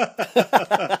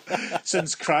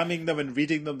since cramming them and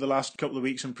reading them the last couple of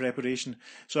weeks in preparation.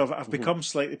 So I've become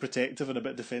slightly protective and a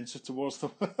bit defensive towards them.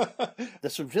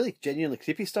 There's some really genuinely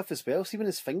creepy stuff as well. See when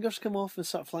his fingers come off and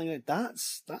start flying out,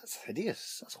 that's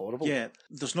hideous. That's horrible. Yeah,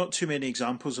 there's not too many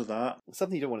examples of that. It's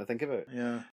something you don't want to think about.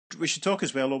 Yeah. We should talk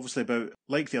as well, obviously, about,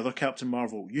 like the other Captain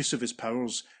Marvel, use of his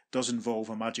powers does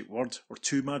involve a magic word, or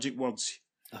two magic words.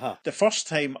 The first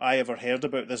time I ever heard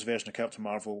about this version of Captain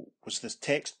Marvel was this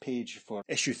text page for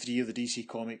issue 3 of the DC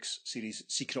Comics series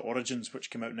Secret Origins, which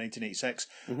came out in 1986,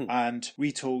 and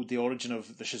retold the origin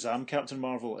of the Shazam Captain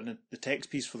Marvel. And the text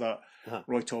piece for that,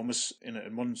 Roy Thomas, in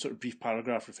one sort of brief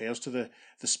paragraph, refers to the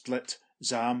split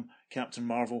Zam Captain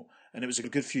Marvel, and it was a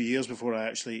good few years before I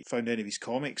actually found any of his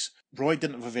comics. Roy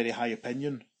didn't have a very high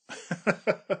opinion.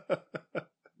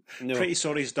 No. Pretty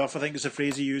sorry stuff, I think is the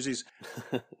phrase he uses.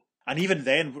 And even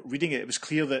then, reading it, it was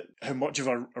clear that how much of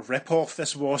a rip-off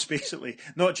this was, basically.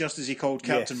 Not just as he called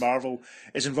Captain Marvel,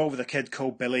 is involved with a kid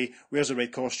called Billy, wears a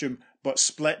red costume, but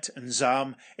Split and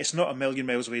Zam, it's not a million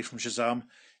miles away from Shazam.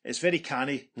 It's very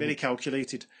canny, very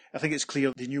calculated. I think it's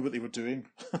clear they knew what they were doing.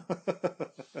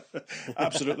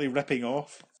 Absolutely ripping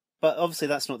off. But obviously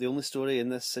that's not the only story in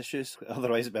this issue,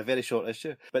 otherwise it'd be a very short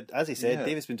issue. But as he said,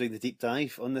 David's been doing the deep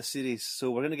dive on this series, so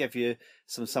we're going to give you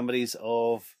some summaries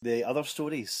of the other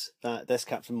stories that this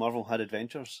Captain Marvel had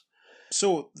adventures.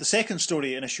 So the second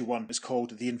story in issue 1 is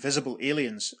called The Invisible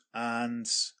Aliens, and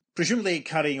presumably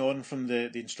carrying on from the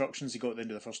instructions he got at the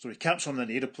end of the first story, Cap's on an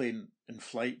aeroplane in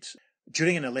flight.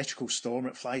 During an electrical storm,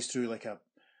 it flies through like a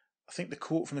I think the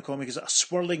quote from the comic is a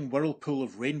swirling whirlpool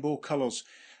of rainbow colours.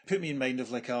 Put me in mind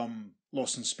of like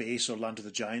Lost in Space or Land of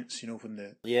the Giants, when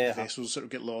the vessels sort of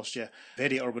get lost,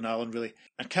 Very Urban Allen, really.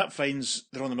 And Cap finds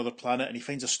they're on another planet and he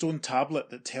finds a stone tablet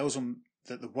that tells him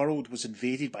that the world was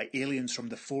invaded by aliens from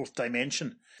the fourth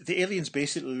dimension. The aliens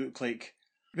basically look like...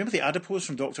 Remember the adipose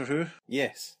from Doctor Who?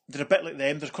 Yes. They're a bit like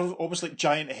them. They're almost like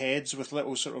giant heads with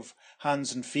little sort of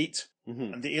hands and feet.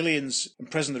 Mm-hmm. And the aliens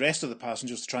imprison the rest of the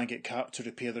passengers to try and get Cap to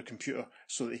repair their computer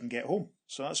so that they can get home.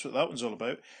 So that's what that one's all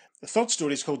about. The third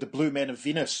story is called The Blue Men of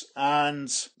Venus, and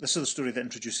this is the story that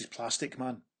introduces Plastic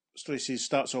Man. The story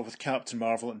starts off with Captain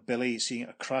Marvel and Billy seeing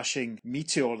a crashing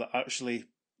meteor that actually,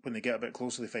 when they get a bit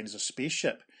closer, they find is a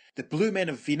spaceship. The Blue Men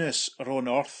of Venus are on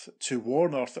Earth to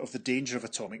warn Earth of the danger of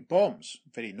atomic bombs.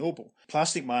 Very noble.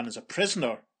 Plastic Man is a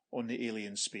prisoner on the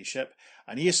alien spaceship,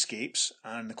 and he escapes,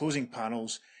 and in the closing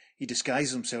panels, he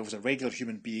disguises himself as a regular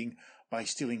human being by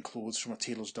stealing clothes from a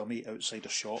tailor's dummy outside a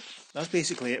shop. That's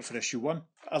basically it for issue 1.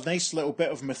 A nice little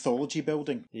bit of mythology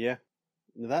building. Yeah.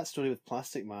 Now, that story with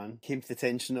Plastic Man came to the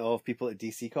attention of people at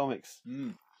DC Comics,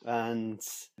 and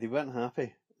they weren't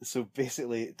happy. So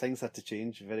basically, things had to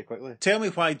change very quickly. Tell me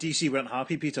why DC weren't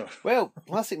happy, Peter. Well,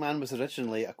 Plastic Man was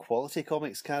originally a Quality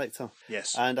Comics character.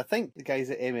 Yes. And I think the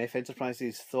guys at MF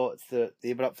Enterprises thought that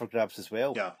they were up for grabs as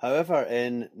well. Yeah. However,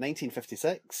 in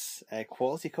 1956,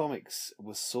 Quality Comics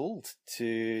was sold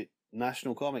to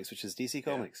National Comics, which is DC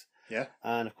Comics. Yeah.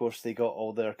 And of course, they got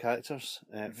all their characters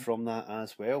from that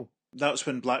as well. That's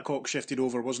when Blackhawk shifted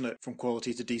over, wasn't it, from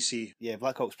Quality to DC? Yeah,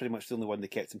 Blackhawk's pretty much the only one they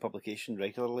kept in publication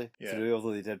regularly through,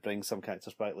 although they did bring some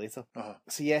characters back later. Uh-huh.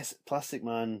 So yes, Plastic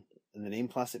Man, and the name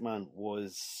Plastic Man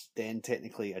was then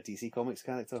technically a DC Comics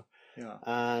character. Yeah.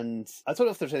 And I don't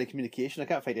know if there's any communication. I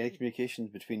can't find any communication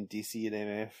between DC and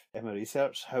MF in my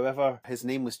research. However, his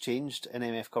name was changed in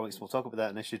MF Comics. We'll talk about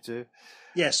that in issue 2.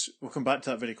 Yes, we'll come back to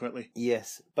that very quickly.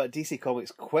 Yes, but DC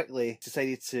Comics quickly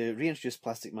decided to reintroduce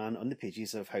Plastic Man on the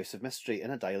pages of House of Mystery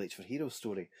in a Dial H for Heroes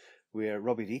story, where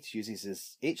Robbie Reed uses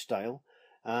his H-dial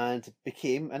and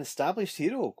became an established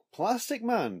hero, Plastic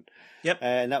Man. Yep.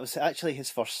 And that was actually his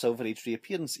first Silver Age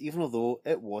reappearance, even although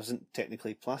it wasn't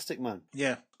technically Plastic Man.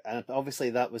 Yeah. And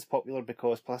obviously that was popular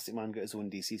because Plastic Man got his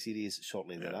own DC series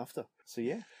shortly thereafter. So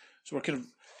yeah. So we're kind of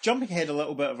jumping ahead a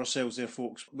little bit of ourselves there,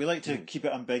 folks. We like to keep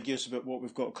it ambiguous about what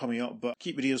we've got coming up, but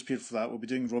keep your ears peeled for that. We'll be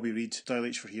doing Robbie Reed, Dial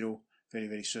H for Hero, very,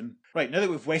 very soon. Right, now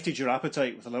that we've whetted your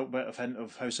appetite with a little bit of hint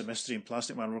of House of Mystery and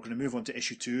Plastic Man, we're going to move on to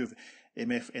issue 2 of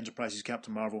MF Enterprises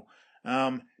Captain Marvel.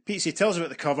 Pete, tell us about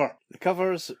the cover. The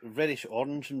cover's reddish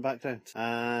orange in background,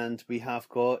 and we have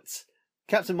got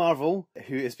Captain Marvel,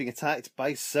 who is being attacked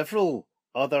by several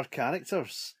other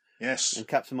characters. Yes. And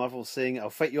Captain Marvel saying, "I'll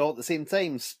fight you all at the same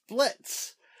time."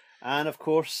 Split! And of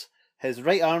course, his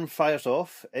right arm fires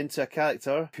off into a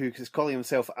character who is calling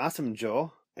himself Atom Jaw.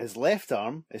 His left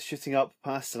arm is shooting up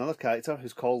past another character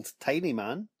who's called Tiny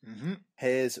Man. Mm-hmm.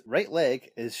 His right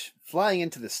leg is flying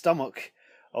into the stomach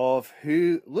of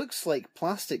who looks like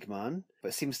Plastic Man,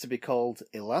 but seems to be called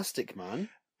Elastic Man.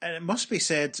 And it must be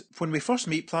said, when we first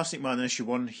meet Plastic Man in issue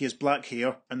 1, he has black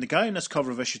hair, and the guy in this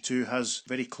cover of issue 2 has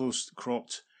very close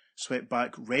cropped, swept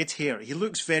back red hair. He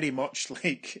looks very much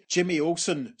like Jimmy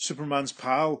Olsen, Superman's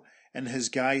pal, in his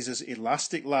guise as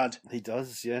Elastic Lad. He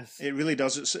does, yes. It really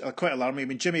does. It's quite alarming. I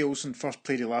mean, Jimmy Olsen first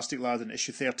played Elastic Lad in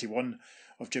issue 31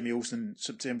 of Jimmy Olsen in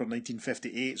September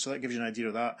 1958, so that gives you an idea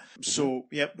of that. Mm-hmm. So,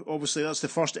 yep, obviously that's the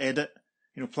first edit.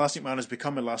 Plastic Man has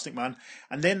become Elastic Man.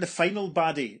 And then the final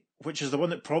baddie, which is the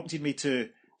one that prompted me to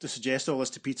suggest all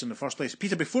this to Peter in the first place.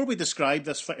 Peter, before we describe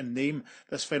this and name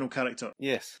this final character,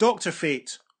 yes, Dr.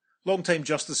 Fate, long-time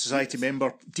Justice Society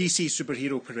member, DC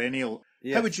superhero perennial.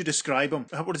 Yes. How would you describe him?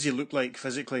 What does he look like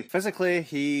physically? Physically,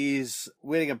 he's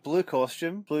wearing a blue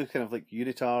costume, blue kind of like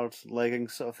unitard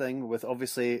leggings sort of thing, with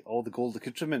obviously all the gold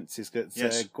accoutrements. He's got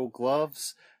gold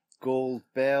gloves, gold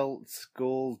belt,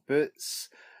 gold boots,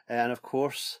 and of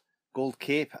course, gold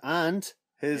cape, and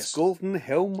his golden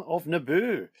helm of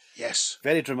Naboo. Yes.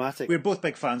 Very dramatic. We're both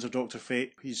big fans of Dr.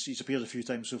 Fate. He's appeared a few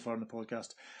times so far in the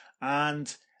podcast.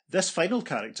 And this final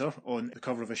character on the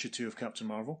cover of issue 2 of Captain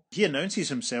Marvel, he announces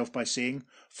himself by saying,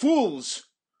 "Fools!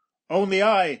 Only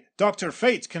I, Dr.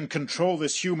 Fate, can control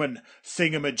this human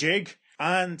thingamajig."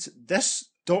 And this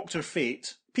Dr.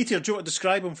 Fate, Peter, do you want to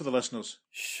describe him for the listeners?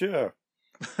 Sure.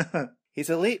 He's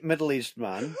a late middle-aged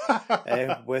man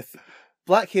with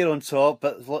black hair on top,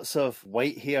 but lots of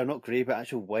white hair, not grey, but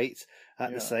actual white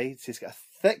at the sides. He's got a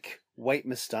thick white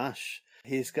moustache.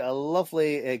 He's got a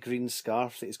lovely green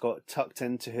scarf that he's got tucked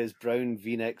into his brown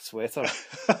V-neck sweater.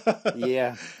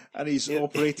 Yeah. And he's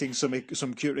operating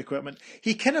some cute equipment.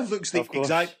 He kind of looks the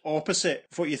exact opposite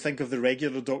of what you think of the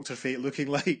regular Dr. Fate looking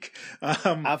like.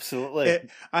 Absolutely.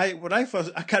 I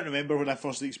can't remember when I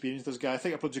first experienced this guy. I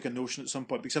think I probably took a notion at some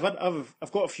point, because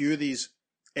I've got a few of these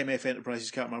MF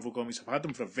Enterprises Captain Marvel comics. I've had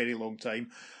them for a very long time.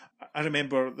 I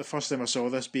remember the first time I saw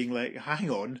this being like, hang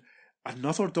on,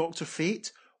 another Dr.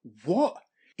 Fate? What?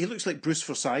 He looks like Bruce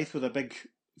Forsyth with a big,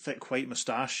 thick white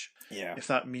moustache. Yeah. If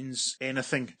that means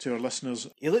anything to our listeners.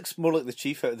 He looks more like the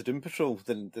Chief out of the Doom Patrol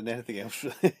than anything else,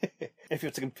 really. If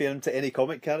you're to compare him to any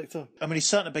comic character. I mean, he's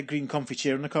sat in a big green comfy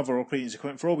chair on the cover operating his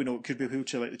equipment. For all we know, it could be a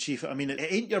wheelchair like the Chief. I mean, it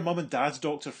ain't your mum and dad's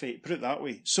Dr. Fate, put it that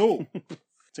way. So,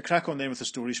 to crack on then with the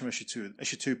stories from issue 2.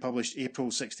 Issue 2 published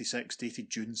April 66, dated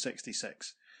June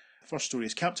 66. The first story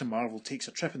is Captain Marvel Takes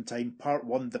a Trip in Time, Part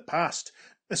 1, The Past.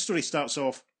 This story starts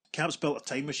off, Cap's built a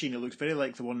time machine. It looks very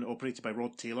like the one operated by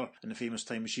Rod Taylor in the famous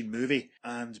Time Machine movie.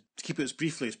 And to keep it as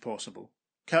briefly as possible,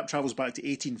 Cap travels back to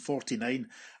 1849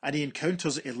 and he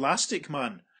encounters Elastic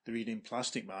Man, the renamed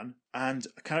Plastic Man, and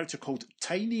a character called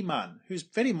Tiny Man, who's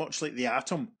very much like the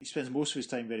Atom. He spends most of his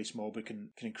time very small, but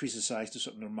can increase his size to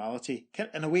sort of normality.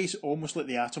 In a way, he's almost like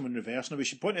the Atom in reverse. Now, we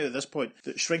should point out at this point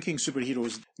that shrinking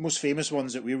superheroes, the most famous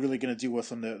ones that we're really going to deal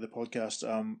with on the podcast,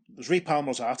 there's Ray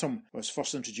Palmer's Atom, was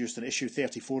first introduced in issue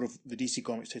 34 of the DC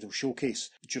Comics title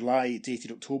Showcase, July,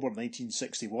 dated October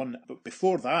 1961. But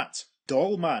before that,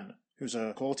 Doll Man, who's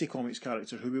a Quality Comics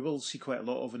character who we will see quite a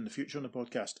lot of in the future on the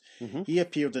podcast. Mm-hmm. He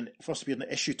first appeared in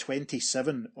issue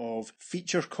 27 of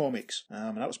Feature Comics,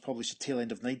 and that was published at the tail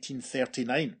end of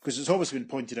 1939. Because it's obviously been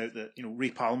pointed out that, you know,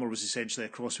 Ray Palmer was essentially a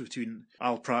cross between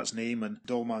Al Pratt's name and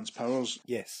Dollman's powers.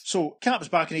 Yes. So Cap is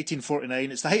back in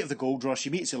 1849. It's the height of the gold rush. He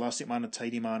meets Elastic Man and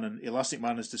Tiny Man, and Elastic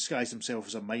Man has disguised himself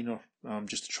as a miner,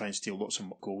 just to try and steal lots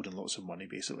of gold and lots of money,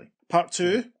 basically. Part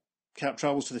 2. Cap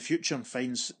travels to the future and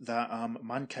finds that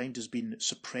mankind has been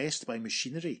suppressed by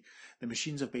machinery. The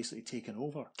machines have basically taken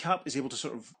over. Cap is able to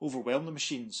sort of overwhelm the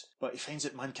machines, but he finds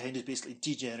that mankind is basically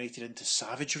degenerated into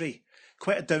savagery.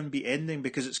 Quite a downbeat ending,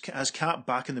 because it's as Cap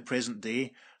back in the present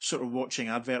day, sort of watching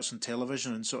adverts on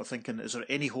television and sort of thinking, is there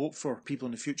any hope for people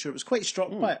in the future? It was quite struck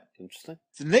by it. Interesting.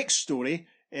 The next story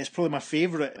is probably my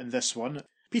favourite in this one.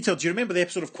 Peter, do you remember the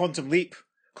episode of Quantum Leap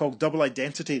called Double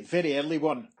Identity, the very early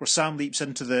one, where Sam leaps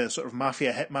into the sort of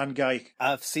mafia hitman guy?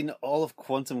 I've seen all of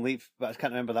Quantum Leap, but I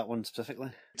can't remember that one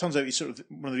specifically. It turns out he's sort of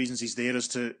one of the reasons he's there is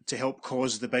to help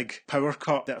cause the big power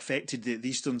cut that affected the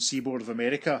eastern seaboard of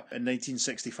America in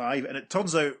 1965. And it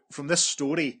turns out from this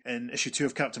story in issue 2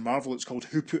 of Captain Marvel, it's called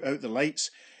Who Put Out the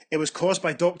Lights, it was caused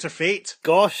by Dr. Fate.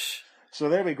 Gosh. So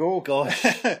there we go. Gosh.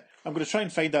 I'm going to try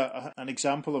and find an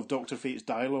example of Dr. Fate's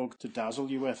dialogue to dazzle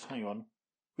you with. Hang on.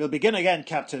 We'll begin again,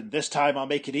 Captain. This time I'll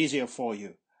make it easier for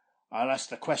you. I'll ask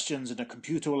the questions and the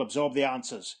computer will absorb the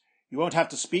answers. You won't have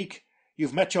to speak.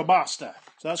 You've met your master.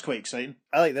 So that's quite exciting.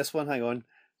 I like this one. Hang on.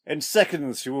 In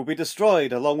seconds you will be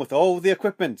destroyed along with all the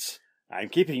equipment. I'm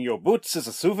keeping your boots as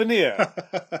a souvenir.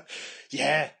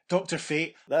 Yeah, Dr.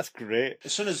 Fate. That's great.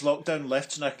 As soon as lockdown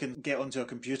lifts and I can get onto a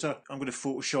computer, I'm going to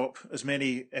Photoshop as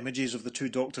many images of the two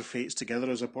Dr. Fates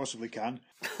together as I possibly can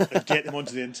and get them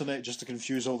onto the internet just to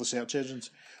confuse all the search engines.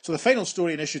 So the final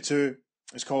story in issue 2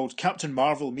 is called Captain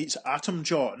Marvel Meets Atom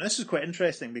Jaw. And this is quite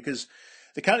interesting because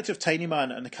the character of Tiny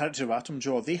Man and the character of Atom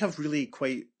Jaw, they have really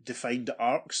quite defined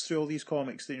arcs through all these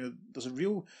comics. There's a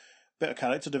real bit of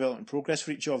character development progress for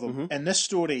each of them. Mm-hmm. In this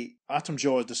story, Atom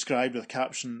Jaw is described with a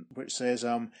caption which says,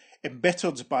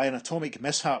 embittered by an atomic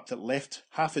mishap that left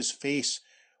half his face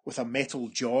with a metal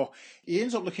jaw. He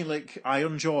ends up looking like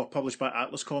Iron Jaw, published by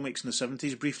Atlas Comics in the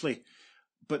 70s briefly,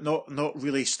 but not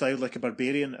really styled like a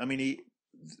barbarian. I mean,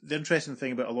 the interesting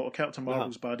thing about a lot of Captain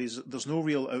Marvel's baddies, there's no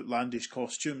real outlandish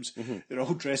costumes. Mm-hmm. They're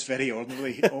all dressed very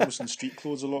ordinarily, almost in street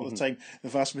clothes a lot of the time. The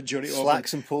vast majority of them.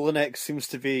 Slacks and polo necks seems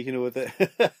to be,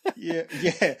 the... yeah,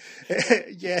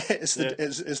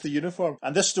 it's the uniform.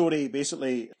 And this story,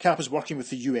 basically, Cap is working with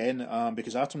the UN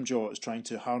because Atom Jaw is trying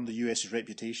to harm the US's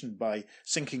reputation by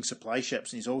sinking supply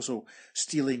ships, and he's also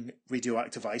stealing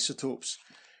radioactive isotopes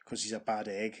because he's a bad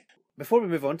egg. Before we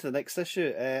move on to the next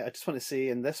issue, I just want to say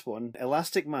in this one,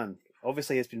 Elastic Man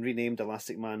obviously has been renamed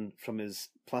Elastic Man from his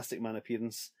Plastic Man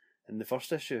appearance in the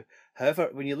first issue. However,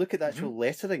 when you look at the actual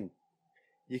lettering,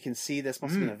 you can see this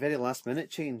must have been a very last minute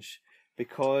change,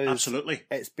 because absolutely,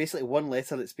 it's basically one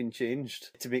letter that's been changed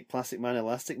to make Plastic Man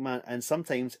Elastic Man, and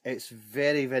sometimes it's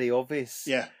very, very obvious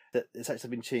that it's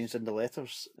actually been changed in the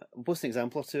letters. I'll post an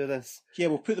example or two of this. Yeah,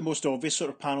 we'll put the most obvious sort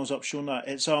of panels up showing that.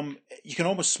 It's you can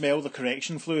almost smell the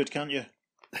correction fluid, can't you?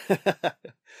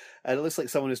 And it looks like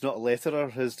someone who's not a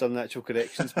letterer has done the actual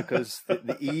corrections because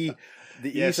the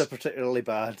Yes. E's are particularly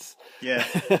bad. Yeah.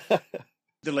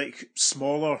 They're like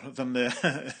smaller than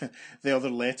the the other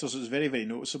letters. It's very, very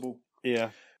noticeable. Yeah.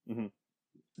 Mm-hmm.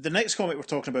 The next comic we're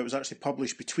talking about was actually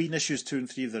published between issues 2 and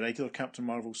 3 of the regular Captain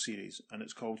Marvel series, and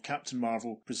it's called Captain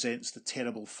Marvel Presents the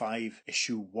Terrible Five,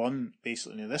 issue 1,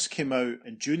 basically. Now, this came out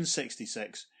in June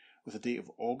 66 with a date of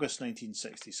August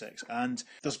 1966, and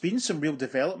there's been some real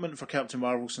development for Captain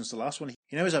Marvel since the last one.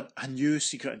 He now has a new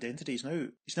secret identity.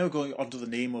 He's now going under the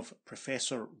name of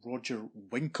Professor Roger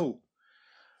Winkle.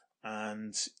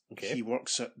 And he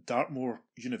works at Dartmoor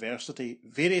University.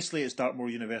 Variously it's Dartmoor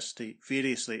University,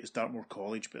 variously it's Dartmoor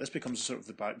College, but this becomes sort of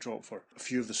the backdrop for a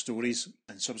few of the stories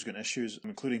in subsequent issues,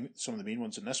 including some of the main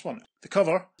ones in this one. The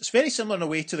cover, it's very similar in a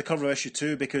way to the cover of issue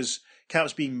 2 because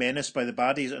Cap's being menaced by the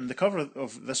baddies, and the cover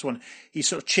of this one, he's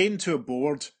sort of chained to a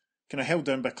board, kind of held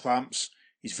down by clamps.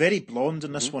 He's very blonde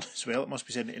in this one as well, it must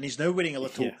be said, and he's now wearing a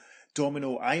little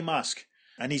domino eye mask,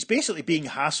 and he's basically being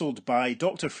hassled by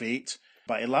Dr. Fate,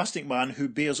 by Elastic Man, who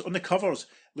bears on the covers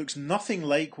looks nothing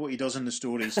like what he does in the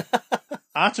stories.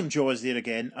 Atom Jaw is there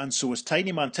again, and so is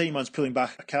Tiny Man. Tiny Man's pulling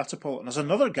back a catapult, and there's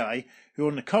another guy who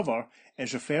on the cover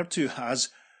is referred to as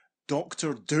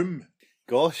Doctor Doom.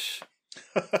 Gosh.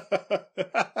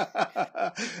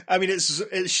 I mean,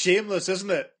 it's shameless,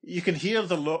 isn't it? You can hear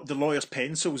the lawyer's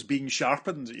pencils being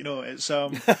sharpened. You know, it's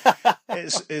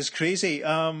it's crazy.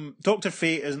 Dr.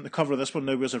 Fate isn't the cover of this one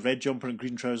now. Wears a red jumper and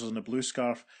green trousers and a blue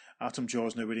scarf. Atom Jaw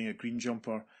is now wearing a green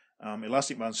jumper.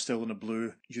 Elastic Man's still in a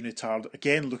blue unitard,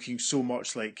 again looking so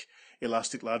much like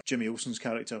Elastic Lad, Jimmy Olsen's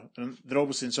character. And they're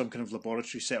obviously in some kind of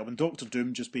laboratory setup. And Doctor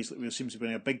Doom just basically seems to be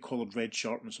wearing a big collared red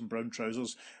shirt and some brown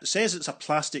trousers. It says it's a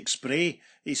plastic spray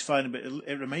he's firing, but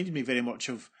it reminded me very much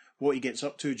of what he gets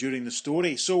up to during the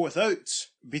story. So without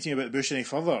beating about the bush any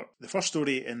further, the first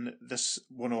story in this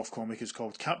one-off comic is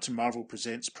called Captain Marvel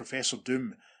Presents Professor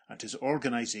Doom and his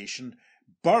organisation,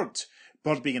 BIRD.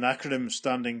 BIRD being an acronym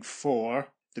standing for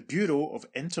the Bureau of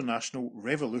International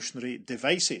Revolutionary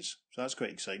Devices. So that's quite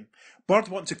exciting. BIRD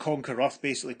want to conquer Earth,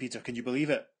 basically, Peter. Can you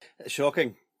believe it? It's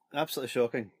shocking. Absolutely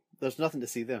shocking. There's nothing to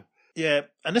see there. Yeah,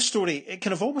 and this story, it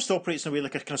kind of almost operates in a way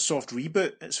like a kind of soft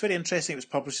reboot. It's very interesting. It was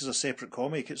published as a separate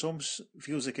comic. It almost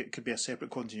feels like it could be a separate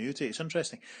continuity. It's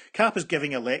interesting. Cap is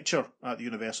giving a lecture at the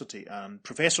university, and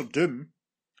Professor Doom,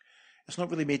 it's not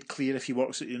really made clear if he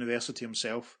works at the university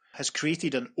himself, has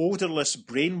created an odourless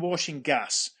brainwashing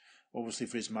gas, obviously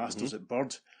for his masters at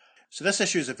BIRD. So this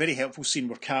issue is a very helpful scene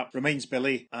where Cap reminds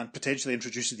Billy and potentially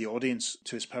introduces the audience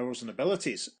to his powers and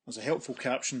abilities. There's a helpful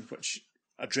caption which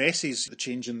addresses the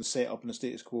change in the setup and the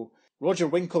status quo. Roger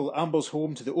Winkle ambers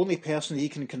home to the only person he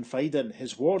can confide in,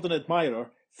 his ward and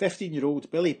admirer, 15-year-old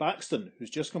Billy Baxton, who's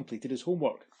just completed his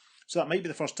homework. So that might be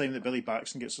the first time that Billy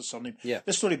Baxton gets his surname. Yeah.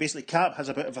 This story, basically, Cap has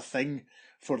a bit of a thing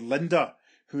for Linda,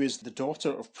 who is the daughter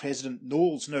of President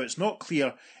Knowles. Now, it's not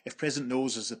clear if President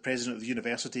Knowles is the president of the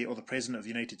university or the president of the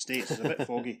United States. It's a bit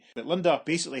foggy. But Linda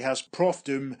basically has Prof.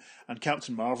 Doom and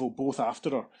Captain Marvel both after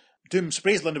her. Doom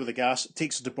sprays Linda with the gas,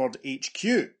 takes her to BIRD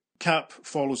HQ. Cap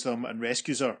follows them and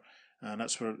rescues her. And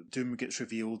that's where Doom gets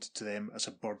revealed to them as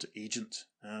a BIRD agent.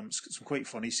 Some quite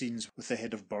funny scenes with the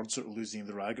head of BIRD sort of losing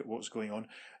the rag at what's going on.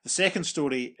 The second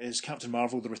story is Captain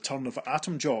Marvel, The Return of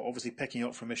Atom Jaw, obviously picking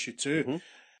up from issue 2. Mm-hmm.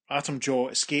 Atom Jaw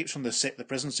escapes from the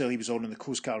prison cell he was on in the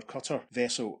Coast Guard cutter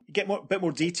vessel. You get a bit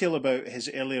more detail about his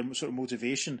earlier sort of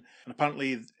motivation, and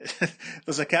apparently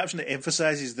there's a caption that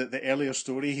emphasises that the earlier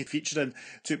story he featured in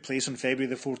took place on February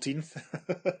the 14th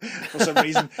for some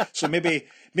reason. So maybe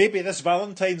this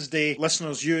Valentine's Day,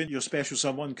 listeners, you and your special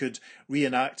someone could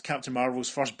reenact Captain Marvel's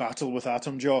first battle with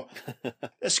Atom Jaw.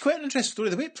 It's quite an interesting story.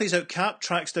 The way it plays out, Cap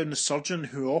tracks down the surgeon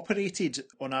who operated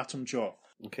on Atom Jaw.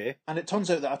 Okay. And it turns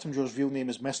out that Atom Jaw's real name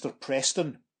is Mr.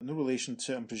 Preston. No relation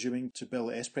to, I'm presuming, to Bill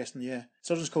S. Preston, yeah. The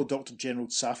surgeon's called Dr. General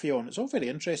Safion. It's all very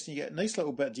interesting. You get a nice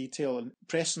little bit of detail, and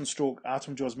Preston stroke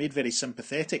Atom Jaw is made very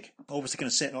sympathetic, obviously kind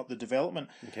of setting up the development.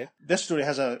 Okay. This story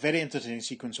has a very entertaining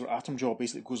sequence where Atom Jaw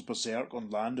basically goes berserk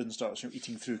on land and starts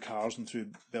eating through cars and through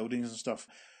buildings and stuff.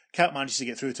 Cap manages to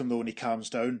get through to him, though, and he calms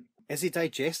down. Is he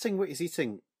digesting what he's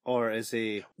eating? Or is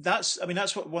he... That's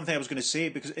what one thing I was going to say,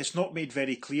 because it's not made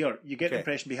very clear. You get the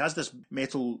impression he has this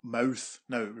metal mouth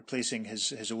now, replacing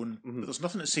his own. Mm-hmm. But there's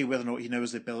nothing to say whether or not he now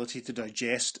has the ability to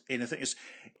digest anything.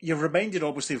 You're reminded,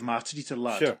 obviously, of Matter Eater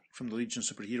Lad from the Legion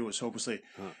of Superheroes, obviously.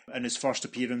 In his first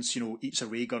appearance, eats a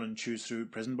ray gun and chews through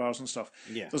prison bars and stuff.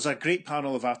 Yeah. There's a great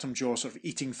panel of Atom Jaw sort of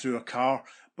eating through a car,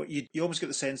 but you almost get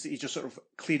the sense that he's just sort of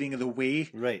clearing the way.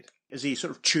 Right. Is he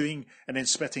sort of chewing and then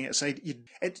spitting it aside?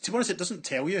 To be honest, it doesn't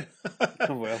tell you.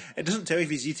 Oh, well. It doesn't tell you if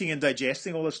he's eating and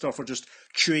digesting all this stuff or just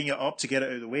chewing it up to get it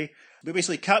out of the way. But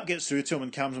basically, Cap gets through to him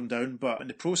and calms him down, but in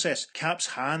the process, Cap's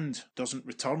hand doesn't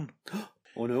return.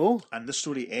 Oh no. And this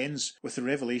story ends with the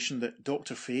revelation that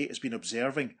Dr. Fate has been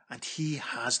observing and he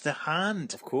has the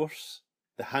hand. Of course.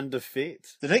 The Hand of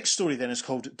Fate. The next story then is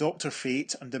called Dr.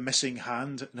 Fate and the Missing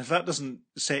Hand. And if that doesn't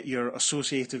set your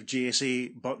associative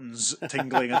JSA buttons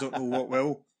tingling, I don't know what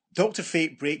will. Dr.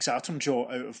 Fate breaks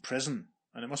Atomjaw out of prison.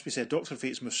 And it must be said, Dr.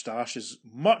 Fate's moustache is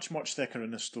much, much thicker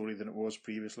in this story than it was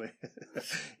previously.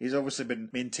 He's obviously been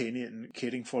maintaining it and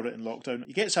caring for it in lockdown.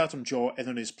 He gets Atomjaw in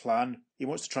on his plan. He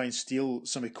wants to try and steal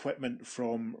some equipment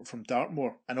from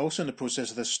Dartmoor. And also in the process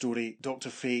of this story, Dr.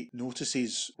 Fate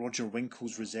notices Roger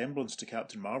Winkle's resemblance to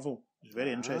Captain Marvel. It's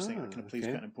very interesting. It kind of plays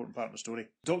quite an important part in the story.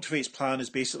 Dr. Fate's plan is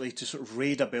basically to sort of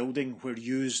raid a building where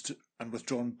used and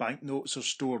withdrawn banknotes are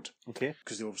stored. Okay.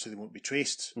 Because they won't be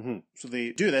traced. Mm-hmm. So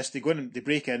they do this, they go in and they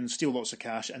break in, steal lots of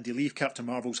cash, and they leave Captain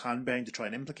Marvel's hand behind to try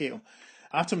and implicate him.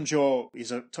 Atomjaw,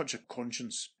 he's a touch of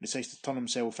conscience, decides to turn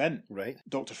himself in. Right.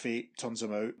 Dr. Fate turns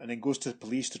him out and then goes to the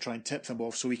police to try and tip them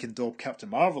off so he can dob Captain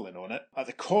Marvel in on it. At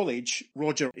the college,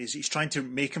 Roger he's trying to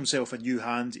make himself a new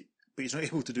hand, but he's not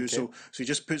able to do so. So he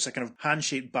just puts a kind of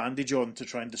hand-shaped bandage on to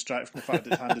try and distract from the fact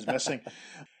that his hand is missing.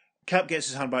 Cap gets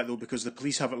his hand back though because the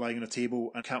police have it lying on a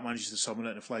table and Cap manages to summon it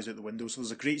and it flies out the window. So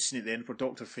there's a great scene at the end where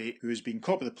Dr. Fate, who has been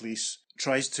caught by the police,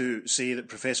 tries to say that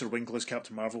Professor Winkle is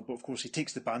Captain Marvel, but of course he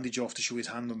takes the bandage off to show his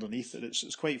hand underneath it.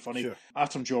 It's quite funny. Sure.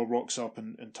 Atomjaw rocks up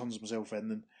and turns himself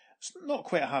in, and it's not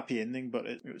quite a happy ending, but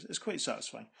it's quite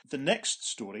satisfying. The next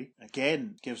story,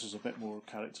 again, gives us a bit more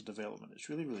character development. It's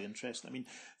really, really interesting. I mean,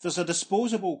 there's a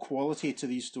disposable quality to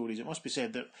these stories. It must be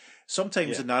said that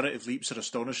sometimes the narrative leaps are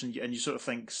astonishing, and you sort of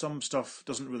think some stuff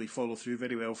doesn't really follow through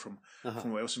very well from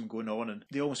what else is going on, and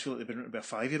they almost feel like they've been written by a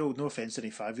 5-year-old. No offence to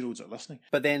any 5-year-olds that are listening.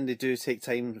 But then they do take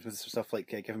time with stuff like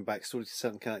giving backstory to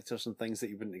certain characters and things that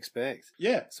you wouldn't expect.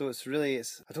 Yeah. So it's I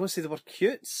don't want to say the word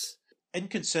cute.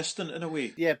 Inconsistent in a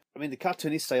way. Yeah, I mean, the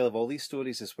cartoony style of all these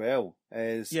stories as well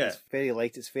is it's very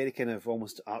light. It's very kind of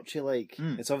almost Archie-like.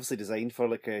 It's obviously designed for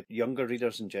like younger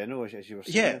readers in general, as you were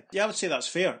saying. Yeah, I would say that's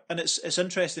fair. And it's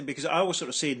interesting because I always sort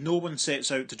of say no one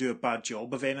sets out to do a bad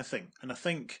job of anything. And I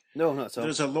think no, not at all.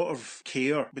 There's a lot of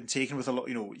care been taken with a lot,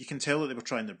 you can tell that they were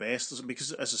trying their best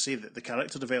because, as I say, the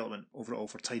character development overall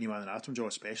for Tiny Man and Atomjaw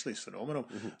especially is phenomenal.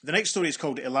 Mm-hmm. The next story is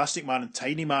called Elastic Man and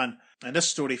Tiny Man. And this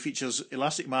story features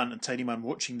Elastic Man and Tiny Man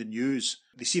watching the news.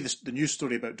 They see the news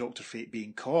story about Dr. Fate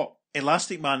being caught.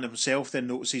 Elastic Man himself then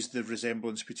notices the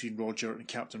resemblance between Roger and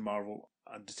Captain Marvel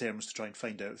and determines to try and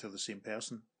find out if they're the same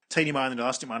person. Tiny Man and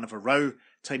Elastic Man have a row.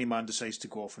 Tiny Man decides to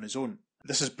go off on his own.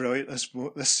 This is brilliant.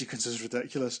 This sequence is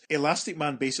ridiculous. Elastic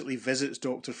Man basically visits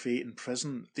Dr. Fate in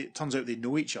prison. It turns out they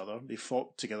know each other. They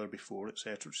fought together before,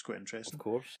 etc., which is quite interesting. Of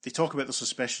course. They talk about their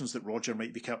suspicions that Roger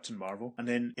might be Captain Marvel. And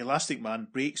then Elastic Man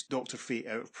breaks Dr. Fate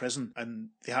out of prison and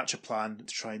they hatch a plan to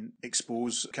try and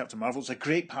expose Captain Marvel. It's a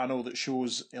great panel that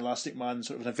shows Elastic Man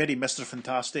sort of in a very Mr.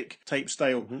 Fantastic type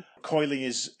style, coiling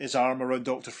his arm around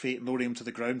Dr. Fate and lowering him to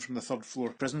the ground from the 3rd floor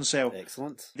prison cell.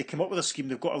 Excellent. They come up with a scheme.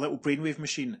 They've got a little brainwave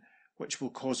machine which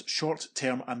will cause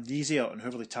short-term amnesia on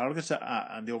whoever they target it at,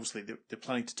 and they're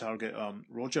planning to target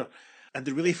Roger. And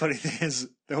the really funny thing is,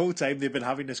 the whole time they've been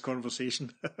having this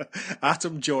conversation,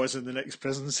 Atomjaw is in the next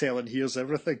prison cell and hears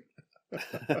everything.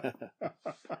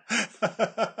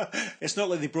 It's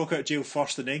not like they broke out of jail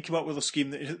first and then came up with a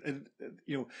scheme that,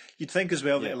 you'd think as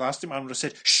well that Elastic Man would have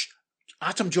said, shh,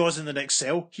 Atomjaw's in the next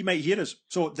cell, he might hear us.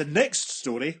 So the next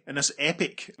story in this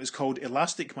epic is called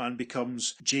Elastic Man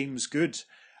Becomes James Good.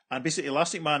 And basically,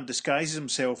 Elastic Man disguises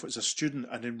himself as a student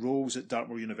and enrolls at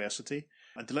Dartmoor University.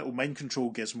 And the little mind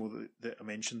control gizmo that I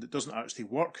mentioned that doesn't actually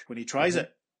work when he tries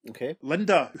it. Okay.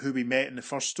 Linda, who we met in the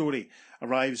first story,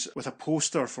 arrives with a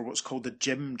poster for what's called the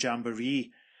Gym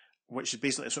Jamboree, which is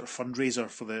basically a sort of fundraiser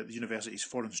for the university's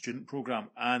foreign student programme.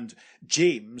 And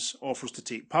James offers to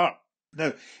take part.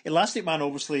 Now, Elastic Man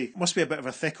obviously must be a bit of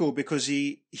a thicko because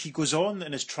he goes on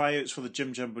in his tryouts for the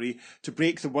Gym Jamboree to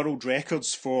break the world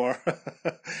records for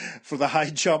for the high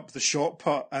jump, the shot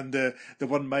put, and the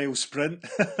 1 mile sprint.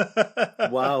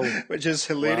 Wow. Which is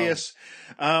hilarious.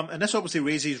 Wow. And this obviously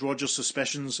raises Roger's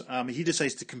suspicions. He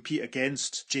decides to compete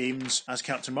against James as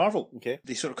Captain Marvel. Okay.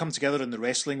 They sort of come together in the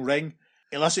wrestling ring.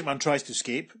 Elastic Man tries to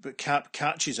escape, but Cap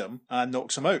catches him and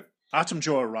knocks him out.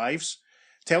 Atomjaw arrives,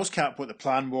 tells Cap what the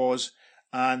plan was,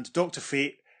 and Dr.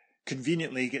 Fate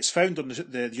conveniently gets found on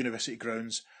the university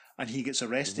grounds and he gets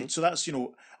arrested. So that's,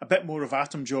 a bit more of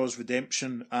Atomjaw's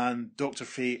redemption, and Dr.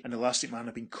 Fate and Elastic Man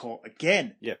have been caught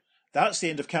again. Yeah. That's the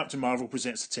end of Captain Marvel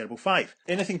Presents the Terrible Five.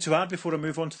 Anything to add before I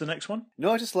move on to the next one?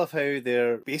 No, I just love how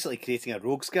they're basically creating a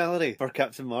rogues gallery for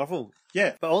Captain Marvel.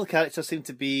 Yeah. But all the characters seem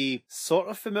to be sort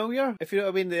of familiar, if you know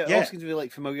what I mean. They all seem to be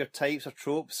like familiar types or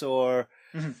tropes or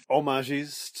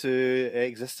homages to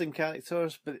existing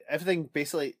characters, but everything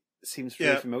basically seems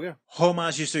really familiar.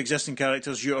 Homages to existing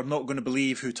characters you are not going to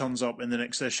believe who turns up in the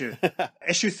next issue.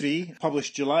 Issue 3,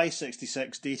 published July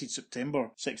 66, dated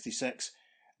September 66.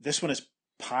 This one is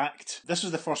packed. This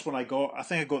was the first one I got. I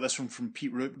think I got this one from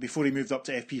Pete Root before he moved up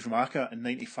to FP from ACA in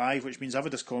 95, which means I've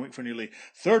had this comic for nearly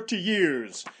 30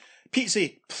 years.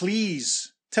 Petesy,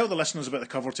 please tell the listeners about the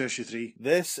cover to issue 3.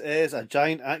 This is a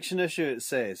giant action issue, it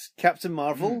says. Captain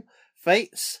Marvel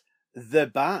fights the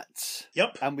Bat.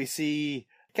 Yep. And we see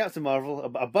Captain Marvel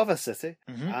above a city,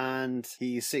 and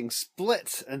he's seeing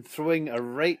split and throwing a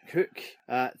right hook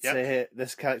at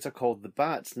this character called the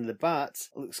Bat. And the Bat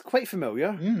looks quite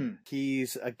familiar.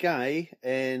 He's a guy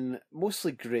in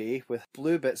mostly grey with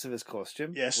blue bits of his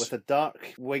costume, with a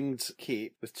dark winged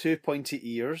cape with two pointy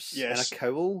ears and a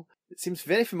cowl. It seems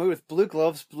very familiar with blue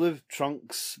gloves, blue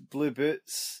trunks, blue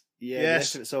boots. Yeah, the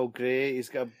rest of it's all grey. He's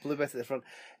got a blue bit at the front.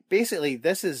 Basically,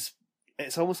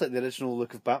 it's almost like the original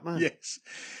look of Batman. Yes.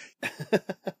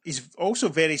 He's also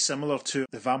very similar to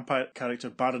the vampire character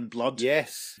Baron Blood.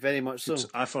 Yes, very much so.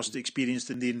 I first experienced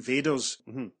in The Invaders,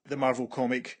 the Marvel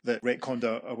comic that retconned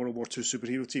a World War II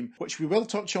superhero team, which we will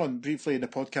touch on briefly in the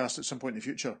podcast at some point in the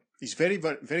future. He's very,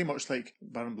 very, very much like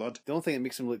Baron Blood. The only thing that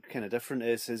makes him look kind of different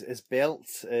is his belt.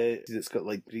 It's got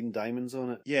like green diamonds on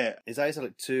it. Yeah. His eyes are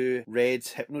like two red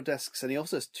hypnodiscs, and he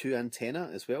also has two antennae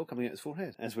as well coming out his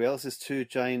forehead, as well as his two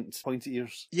giant pointy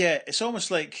ears. Yeah, it's almost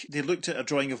like they looked at a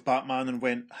drawing of Batman and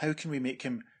went, how can we make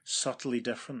him subtly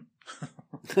different?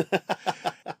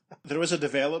 There was a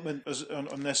development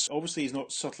on this. Obviously, he's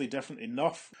not subtly different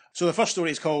enough. So the first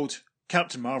story is called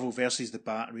Captain Marvel versus the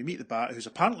Bat, and we meet the Bat, who's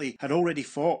apparently had already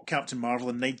fought Captain Marvel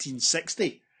in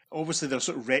 1960. Obviously, they're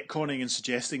sort of retconning and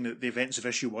suggesting that the events of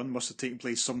issue 1 must have taken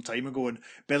place some time ago, and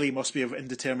Billy must be of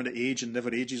indeterminate age and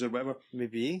never ages or whatever.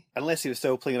 Maybe. Unless he was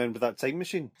still playing around with that time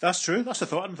machine. That's true. That's the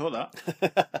thought. I hadn't thought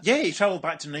that. Yeah, he travelled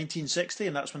back to 1960,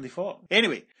 and that's when they fought.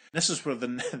 Anyway, this is where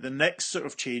the next sort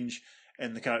of change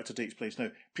in the character takes place.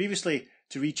 Now, previously,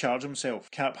 to recharge himself,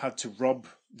 Cap had to rub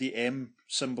the M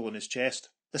symbol in his chest.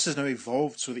 This has now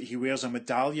evolved so that he wears a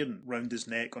medallion round his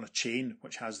neck on a chain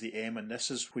which has the M, and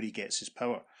this is where he gets his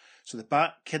power. So the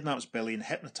Bat kidnaps Billy and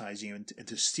hypnotises him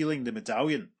into stealing the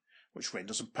medallion, which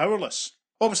renders him powerless.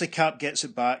 Obviously, Cap gets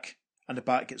it back, and the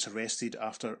Bat gets arrested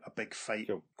after a big fight.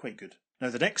 Cool. Quite good. Now,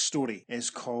 the next story is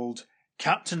called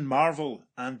Captain Marvel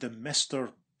and the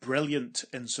Mr. Brilliant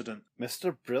Incident.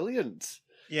 Mr. Brilliant?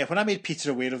 Yeah, when I made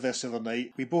Peter aware of this the other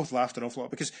night, we both laughed an awful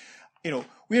lot because, you know,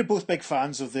 we're both big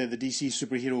fans of the DC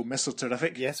superhero Mr.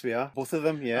 Terrific. Yes, we are. Both of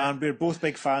them, yeah. And we're both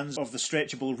big fans of the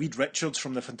stretchable Reed Richards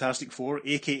from the Fantastic Four,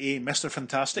 a.k.a. Mr.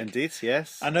 Fantastic. Indeed,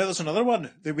 yes. And now there's another one.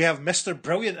 We have Mr.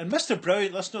 Brilliant. And Mr.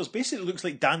 Brilliant, listeners, basically looks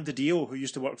like Dan DiDio, who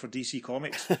used to work for DC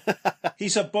Comics.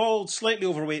 He's a bald, slightly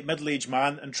overweight, middle-aged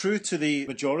man, and true to the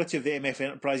majority of the MF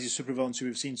Enterprises supervillains who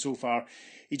we've seen so far,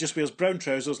 he just wears brown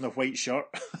trousers and a white shirt.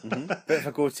 Bit of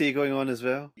a goatee going on as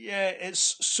well. Yeah,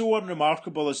 it's so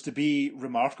unremarkable as to be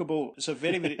remarkable. It's a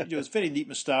very, very, it's very neat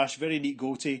moustache, very neat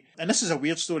goatee. And this is a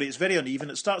weird story. It's very uneven.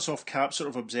 It starts off Cap sort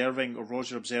of observing, or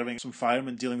Roger observing, some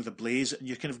firemen dealing with a blaze, and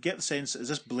you kind of get the sense, is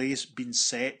this blaze been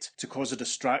set to cause a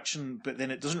distraction? But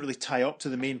then it doesn't really tie up to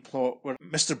the main plot, where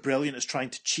Mr. Brilliant is trying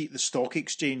to cheat the stock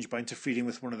exchange by interfering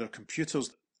with one of their computers.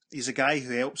 He's a guy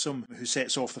who helps him, who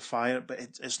sets off the fire, but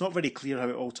it's not very clear how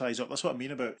it all ties up. That's what I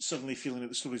mean about suddenly feeling that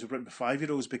the stories are written for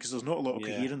 5-year-olds, because there's not a lot of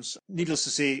coherence. Needless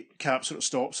to say, Cap sort of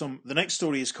stops him. The next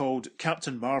story is called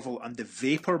Captain Marvel and the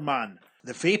Vapor Man.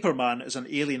 The Vapor Man is an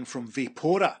alien from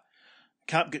Vapora.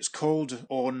 Cap gets called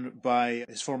on by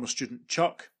his former student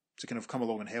Chuck to kind of come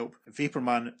along and help. Vapor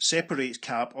Man separates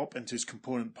Cap up into his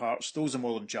component parts, throws them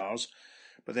all in jars,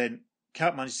 but then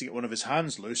Cap manages to get one of his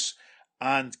hands loose.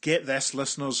 And get this,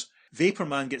 listeners, Vapor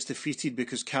Man gets defeated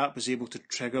because Cap is able to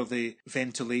trigger the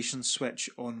ventilation switch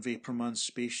on Vapor Man's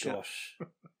spaceship. Gosh.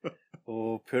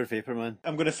 Oh, poor Vapor Man.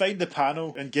 I'm going to find the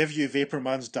panel and give you Vapor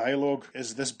Man's dialogue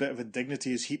as this bit of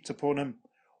indignity is heaped upon him.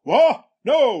 What?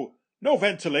 No! No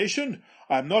ventilation!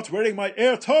 I'm not wearing my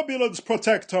air turbulence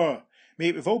protector!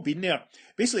 Mate, we've all been there.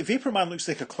 Basically, Vapor Man looks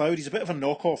like a cloud. He's a bit of a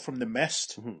knockoff from The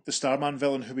Mist, the Starman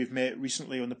villain who we've met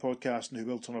recently on the podcast and who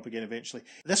will turn up again eventually.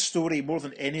 This story, more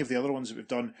than any of the other ones that we've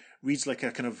done, reads like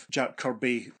a kind of Jack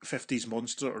Kirby 50s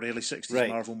monster or early 60s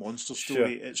Marvel monster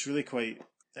story. Sure. It's really quite...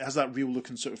 It has that real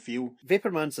looking sort of feel. Vapor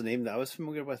Man's a name that I was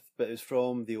familiar with, but it was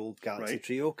from the old Galaxy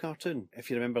Trio cartoon, if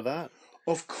you remember that.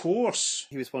 Of course.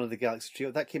 He was one of the Galaxy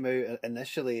Trio. That came out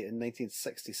initially in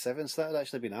 1967, so that had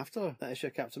actually been after that issue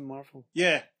of Captain Marvel.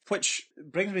 Yeah, which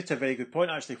brings me to a very good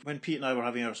point, actually. When Pete and I were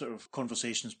having our sort of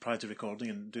conversations prior to recording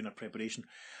and doing our preparation,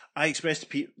 I expressed to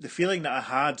Pete the feeling that I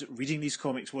had reading these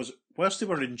comics was, whilst they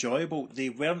were enjoyable, they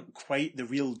weren't quite the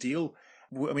real deal.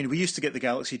 I mean, we used to get the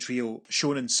Galaxy Trio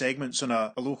shown in segments on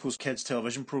a local kids'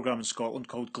 television programme in Scotland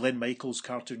called Glenn Michael's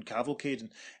Cartoon Cavalcade.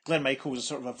 And Glenn Michael was a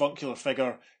sort of avuncular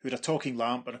figure who had a talking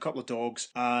lamp and a couple of dogs,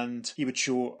 and he would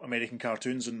show American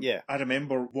cartoons. And Yeah. I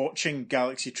remember watching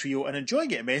Galaxy Trio and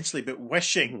enjoying it immensely, but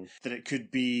wishing that it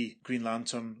could be Green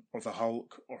Lantern or the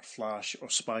Hulk or Flash or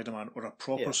Spider-Man or a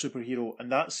proper superhero. And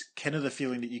that's kind of the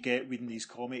feeling that you get reading these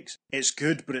comics. It's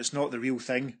good, but it's not the real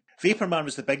thing. Vapor Man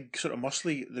was the big, sort of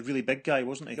muscly, the really big guy,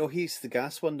 wasn't he? No, he's the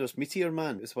gas one. There's Meteor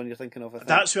Man is the one you're thinking of, I think.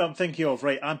 That's who I'm thinking of,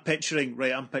 right. I'm picturing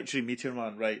Meteor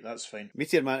Man, right, that's fine.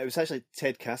 Meteor Man, it was actually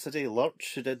Ted Cassidy,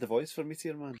 Lurch, who did the voice for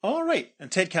Meteor Man. Oh, right.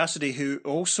 And Ted Cassidy, who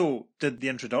also did the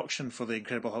introduction for the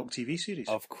Incredible Hulk TV series.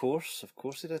 Of course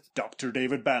he did. Dr.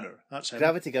 David Banner, that's him.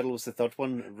 Gravity Girl was the third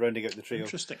one, rounding out the trio.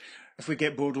 Interesting. If we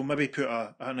get bored, we'll maybe put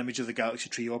an image of the Galaxy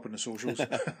Trio up on the socials.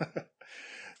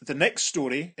 The next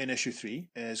story in issue 3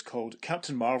 is called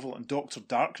Captain Marvel and Dr.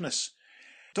 Darkness.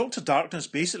 Dr. Darkness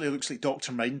basically looks like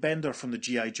Dr. Mindbender from the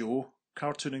G.I. Joe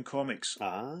cartoon and comics.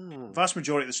 The vast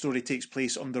majority of the story takes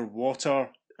place underwater,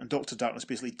 and Dr. Darkness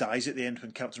basically dies at the end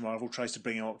when Captain Marvel tries to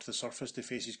bring him up to the surface to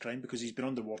face his crime because he's been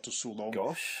underwater so long.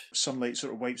 Gosh. Sunlight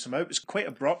sort of wipes him out. It's quite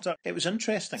abrupt. It was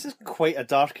interesting. This is quite a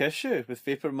dark issue with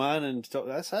Vapor Man and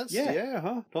that's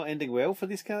not ending well for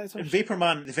these characters. In Vapor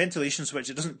Man, the ventilation switch,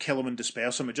 it doesn't kill him and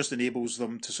disperse him, it just enables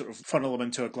them to sort of funnel him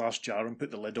into a glass jar and put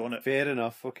the lid on it. Fair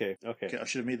enough, okay. I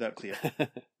should have made that clear.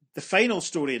 The final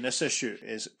story in this issue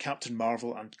is Captain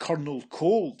Marvel and Colonel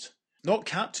Cold. Not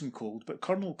Captain Cold, but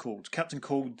Colonel Cold. Captain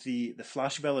Cold, the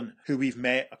Flash villain, who we've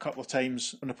met a couple of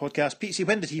times on the podcast. Pete,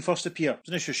 when did he first appear? It was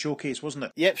an issue Showcase, wasn't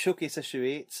it? Yep, Showcase issue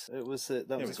 8. That was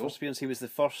his first appearance. He was the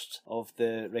first of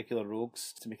the regular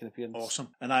rogues to make an appearance. Awesome.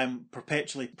 And I'm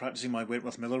perpetually practising my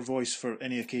Wentworth Miller voice for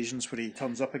any occasions where he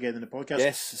turns up again in the podcast.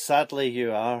 Yes, sadly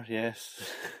you are, yes.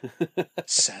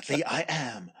 Sadly I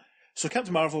am. So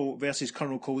Captain Marvel versus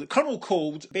Colonel Cold. Colonel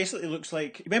Cold basically looks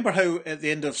like... Remember how at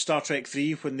the end of Star Trek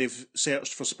 3 when they've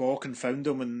searched for Spock and found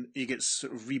him and he gets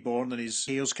sort of reborn and his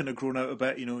hair's kind of grown out a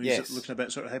bit, he's looking a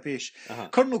bit sort of hippie-ish.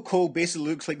 Colonel Cold basically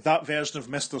looks like that version of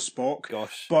Mr. Spock.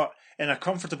 Gosh. But in a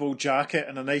comfortable jacket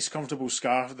and a nice comfortable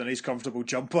scarf and a nice comfortable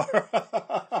jumper.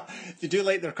 They do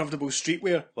like their comfortable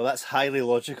streetwear. Well, that's highly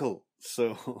logical,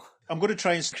 so... I'm going to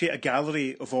try and create a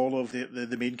gallery of all of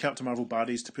the main Captain Marvel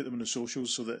baddies to put them on the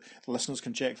socials so that the listeners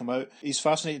can check them out. He's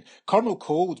fascinating. Colonel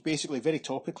Cold, basically, very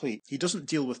topically, he doesn't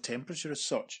deal with temperature as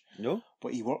such. No?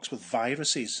 But he works with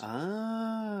viruses.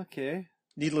 Okay.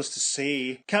 Needless to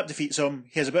say, Cap defeats him.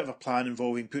 He has a bit of a plan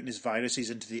involving putting his viruses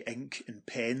into the ink in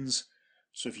pens.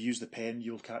 So if you use the pen,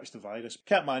 you'll catch the virus.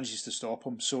 Cap manages to stop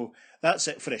him. So that's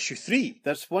it for issue 3.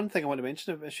 There's one thing I want to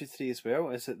mention of issue 3 as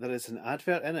well, is that there is an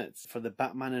advert in it for the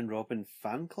Batman and Robin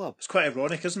fan club. It's quite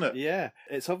ironic, isn't it? Yeah.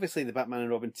 It's obviously the Batman and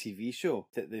Robin TV show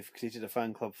that they've created a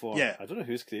fan club for. Yeah. I don't know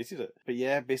who's created it. But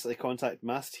yeah, basically contact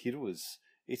Masked Heroes,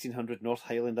 1800 North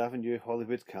Highland Avenue,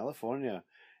 Hollywood, California.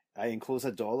 I enclose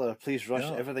 $1. Please rush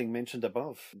everything mentioned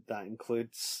above. That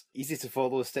includes easy to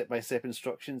follow step-by-step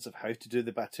instructions of how to do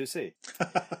the Batusi.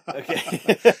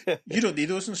 Okay. You don't need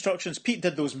those instructions. Pete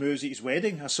did those moves at his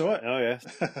wedding. I saw it. Oh, yes.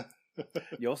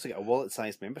 You also get a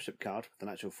wallet-sized membership card with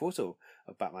an actual photo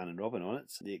of Batman and Robin on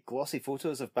it. The glossy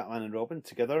photos of Batman and Robin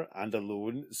together and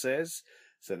alone, says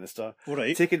Sinister. All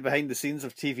right. Taken behind the scenes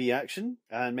of TV action.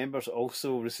 And members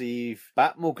also receive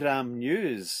Batmogram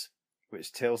News,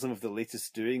 which tells them of the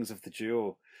latest doings of the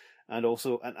duo, and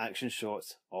also an action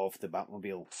shot of the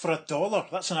Batmobile. For $1,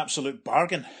 that's an absolute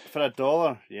bargain. For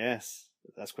 $1, yes.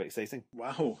 That's quite exciting.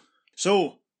 Wow.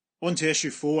 So, on to issue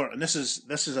 4, and this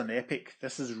is an epic.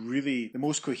 This is really the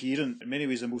most coherent, in many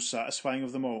ways the most satisfying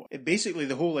of them all. Basically,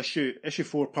 the whole issue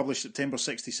 4 published September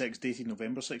 66, dated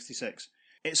November 66.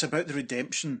 It's about the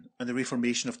redemption and the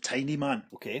reformation of Tiny Man.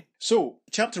 Okay. So,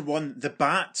 chapter 1, the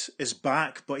Bat is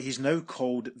back, but he's now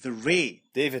called the Ray.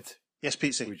 David. Yes,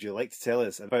 Pete. Would you like to tell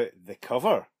us about the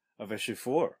cover of issue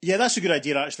 4? Yeah, that's a good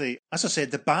idea, actually. As I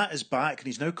said, the Bat is back, and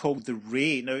he's now called the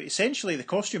Ray. Now, essentially, the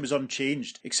costume is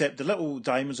unchanged, except the little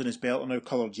diamonds on his belt are now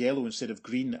coloured yellow instead of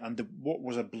green, and what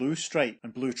was a blue stripe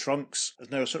and blue trunks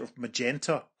is now a sort of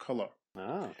magenta colour.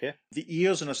 Ah, okay. The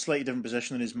ears in a slightly different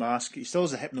position than his mask. He still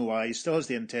has the hypno eyes, still has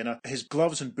the antenna. His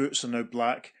gloves and boots are now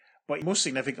black. But most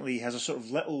significantly, he has a sort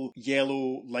of little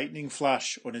yellow lightning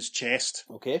flash on his chest.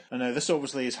 Okay. And now this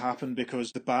obviously has happened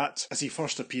because the Bat, as he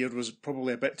first appeared, was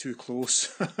probably a bit too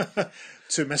close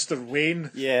to Mr.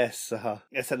 Wayne. Yes,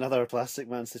 it's another Plastic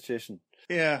Man situation.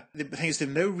 Yeah, the thing is, they've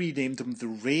now renamed him the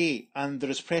Ray, and there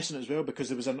is precedent as well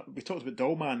because we talked about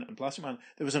Dollman and Plastic Man.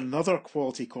 There was another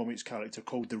Quality Comics character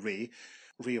called the Ray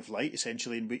of Light,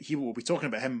 essentially, and we will be talking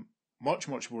about him much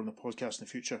more in the podcast in the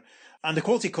future. And the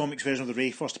Quality Comics version of the Ray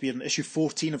first appeared in issue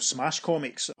 14 of Smash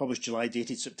Comics, published July,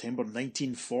 dated September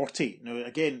 1940. Now,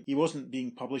 again, he wasn't being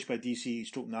published by DC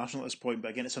Stroke National at this point, but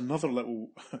again, it's another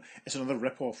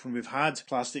rip-off. When we've had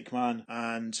Plastic Man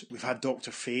and we've had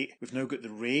Dr. Fate, we've now got the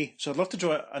Ray. So I'd love to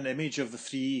draw an image of the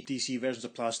three DC versions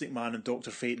of Plastic Man and Dr.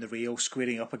 Fate and the Ray all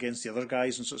squaring up against the other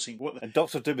guys and sort of saying, And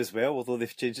Doctor Doom as well, although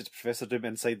they've changed it to Professor Doom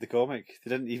inside the comic. They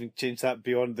didn't even change that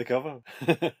beyond the cover.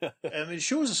 It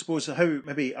shows, I suppose, how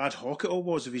maybe ad hoc it all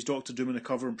was if he's Doctor Doom on the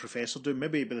cover and Professor Doom.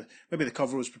 Maybe the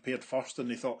cover was prepared first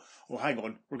and they thought, oh, hang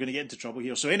on, we're going to get into trouble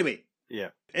here. So anyway,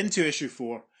 into issue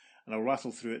 4, and I'll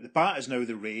rattle through it. The Bat is now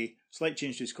the Ray. Slight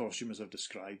change to his costume, as I've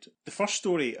described. The first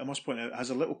story, I must point out, has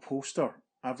a little poster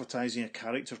advertising a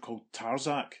character called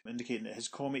Tarzak, indicating that his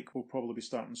comic will probably be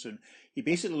starting soon. He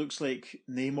basically looks like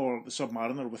Namor the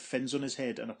Submariner with fins on his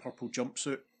head and a purple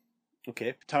jumpsuit.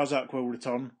 Okay. Tarzak will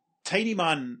return. Tiny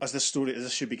Man, as this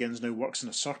issue begins now, works in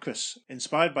a circus.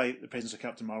 Inspired by the presence of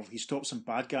Captain Marvel, he stops some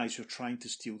bad guys who are trying to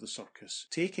steal the circus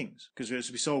takings. Because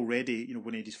as we saw already,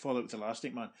 when he had his fallout with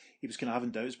Elastic Man, he was kind of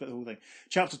having doubts about the whole thing.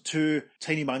 Chapter 2,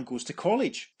 Tiny Man goes to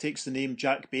college, takes the name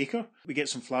Jack Baker. We get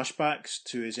some flashbacks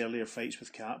to his earlier fights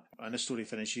with Cap, and this story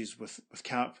finishes with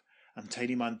Cap and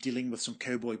Tiny Man dealing with some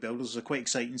cowboy builders. There's a quite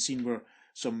exciting scene where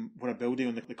a building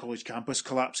on the college campus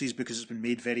collapses because it's been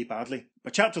made very badly. By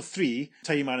chapter 3,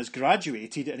 Tiny Man has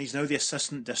graduated and he's now the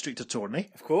assistant district attorney.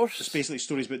 Of course. It's basically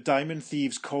stories about diamond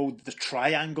thieves called the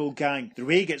Triangle Gang. The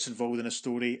Ray gets involved in a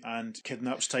story and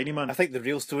kidnaps Tiny Man. I think the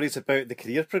real story is about the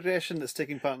career progression that's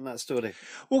taking part in that story.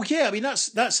 Well, yeah, I mean,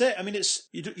 that's it. I mean,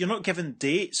 you're not given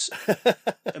dates.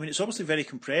 I mean, it's obviously very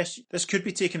compressed. This could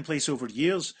be taking place over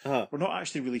years. We're not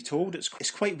actually really told.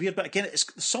 It's quite weird, but again, it's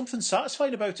something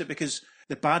satisfying about it because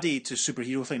the baddie to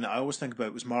superhero thing that I always think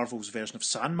about was Marvel's version of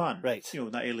Sandman. Right. In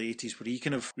that early 80s where he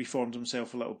kind of reformed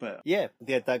himself a little bit. Yeah,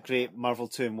 they had that great Marvel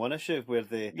 2-in-1 issue where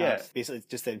they had basically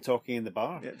just them talking in the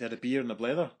bar. Yeah, they had a beer and a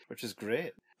blether. Which is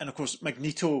great. And of course,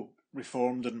 Magneto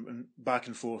reformed and back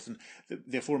and forth, and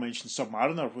the aforementioned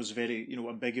Submariner was very,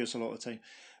 ambiguous a lot of the time.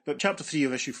 But chapter 3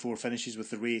 of issue 4 finishes with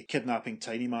the Ray kidnapping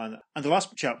Tiny Man. And the last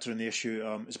chapter in the issue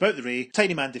is about the Ray.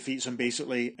 Tiny Man defeats him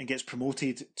basically and gets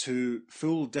promoted to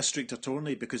full district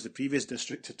attorney because the previous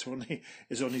district attorney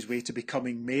is on his way to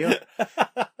becoming mayor.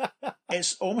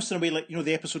 It's almost in a way like,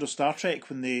 the episode of Star Trek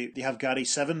when they have Gary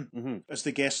Seven as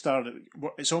the guest star.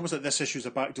 It's almost like this issue is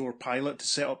a backdoor pilot to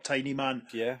set up Tiny Man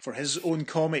for his own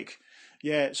comic.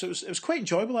 Yeah, so it was quite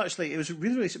enjoyable actually. It was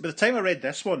really by the time I read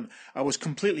this one, I was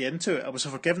completely into it. I was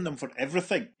forgiving them for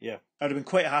everything. Yeah. I'd have been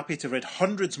quite happy to have read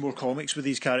hundreds more comics with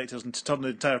these characters and to turn the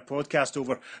entire podcast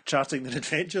over charting their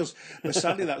adventures. But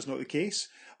sadly that's not the case.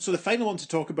 So the final one to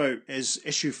talk about is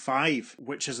issue 5,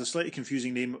 which has a slightly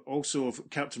confusing name also of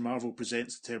Captain Marvel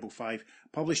Presents the Terrible Five,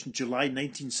 published in July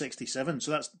 1967.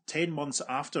 So that's 10 months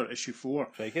after issue 4,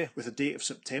 with a date of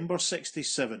September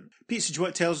 67. Pete, did you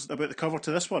want to tell us about the cover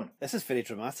to this one? This is very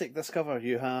dramatic, this cover.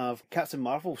 You have Captain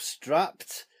Marvel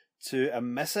strapped to a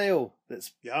missile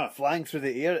that's flying through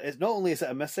the air. It's not only is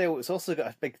it a missile, it's also got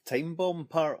a big time bomb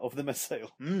part of the missile.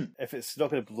 If it's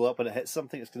not going to blow up when it hits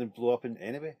something, it's going to blow up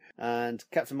anyway. And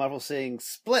Captain Marvel saying,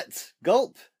 "Split,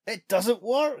 gulp, it doesn't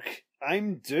work.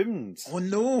 I'm doomed." Oh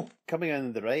no! Coming in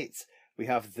on the right, we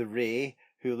have the Ray,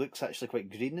 who looks actually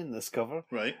quite green in this cover.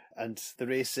 Right. And the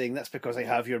Ray saying, "That's because I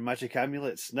have your magic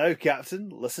amulets. Now, Captain,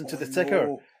 listen to the ticker.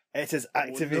 No. It has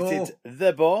activated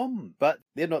the bomb." But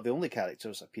they're not the only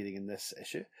characters appearing in this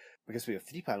issue, because we have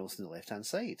 3 panels on the left-hand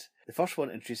side. The first one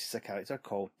introduces a character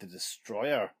called the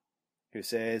Destroyer, who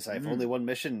says, "I've only one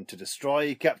mission, to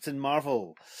destroy Captain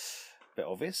Marvel." Bit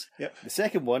obvious. Yep. The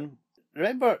second one,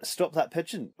 remember Stop That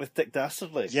Pigeon with Dick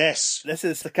Dastardly? Yes. This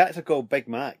is the character called Big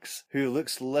Max, who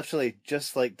looks literally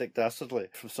just like Dick Dastardly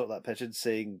from Stop That Pigeon,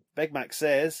 saying, "Big Max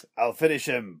says, I'll finish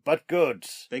him, but good."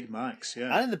 Big Max,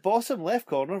 yeah. And in the bottom left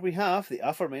corner, we have the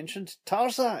aforementioned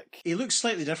Tarzak. He looks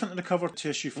slightly different in the cover to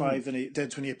issue 5 than he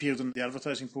did when he appeared on the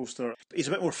advertising poster. He's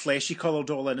a bit more fleshy coloured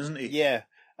all in, isn't he? Yeah.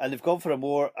 And they've gone for a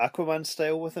more Aquaman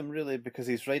style with him, really, because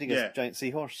he's riding a giant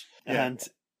seahorse. Yeah. And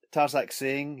Tarzak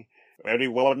saying,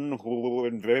 "Anyone who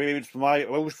invades my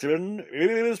ocean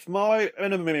is my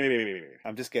enemy."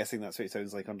 I'm just guessing that's what he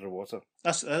sounds like underwater.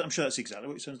 I'm sure that's exactly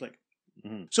what it sounds like.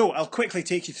 Mhm. So I'll quickly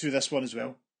take you through this one as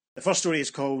well. The first story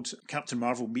is called Captain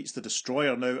Marvel Meets the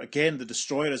Destroyer. Now, again, the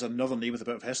Destroyer is another name with a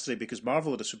bit of history because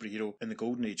Marvel had a superhero in the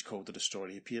Golden Age called the Destroyer.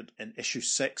 He appeared in issue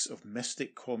 6 of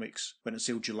Mystic Comics when it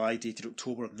sailed July, dated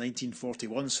October of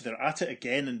 1941. So they're at it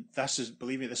again, and this is,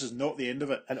 believe me, this is not the end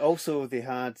of it. And also they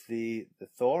had the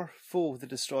Thor foe, the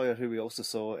Destroyer, who we also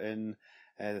saw in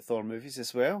the Thor movies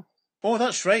as well. Oh,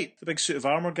 that's right, the big suit of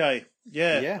armour guy.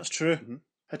 Yeah, Yeah. that's true. Mhm.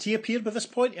 Had he appeared by this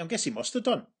point? I guess he must have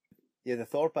done. Yeah, the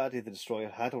Thor baddie, the Destroyer,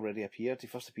 had already appeared. He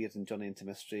first appeared in Johnny Into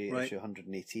Mystery Right. issue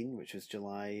 118, which was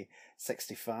July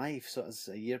 65, so it was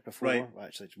a year before. Right. Well,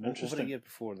 actually, over a Interesting. year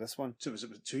before this one. So was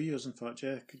it 2 years, in fact?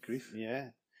 Yeah, good grief. Yeah.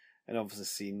 And obviously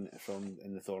seen from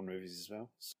in the Thor movies as well.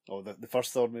 Or the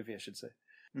first Thor movie, I should say.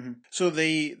 Mm-hmm. So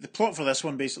the plot for this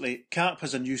one, basically, Cap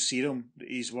has a new serum that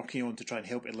he's working on to try and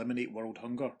help eliminate world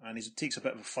hunger, and it takes a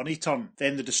bit of a funny turn.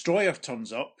 Then the Destroyer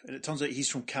turns up, and it turns out he's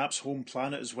from Cap's home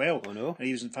planet as well. Oh no. And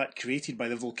he was in fact created by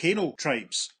the Volcano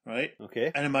tribes, right?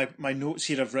 Okay. And in my notes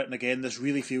here I've written again, this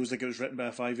really feels like it was written by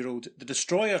a 5-year-old. The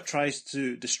Destroyer tries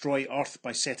to destroy Earth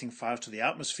by setting fire to the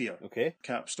atmosphere. Okay.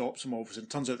 Cap stops him, obviously. It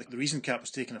turns out that the reason Cap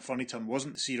was taking a funny turn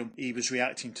wasn't the serum, he was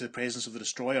reacting to the presence of the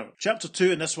Destroyer. Chapter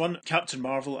 2 in this one, Captain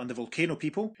Marvel and the Volcano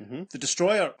people. Mm-hmm. The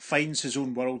Destroyer finds his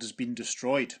own world has been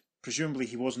destroyed. Presumably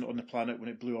he wasn't on the planet when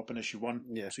it blew up in issue 1.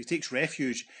 Yeah. So he takes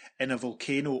refuge in a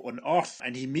volcano on Earth,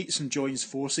 and he meets and joins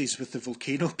forces with the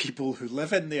Volcano people who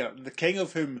live in there. The king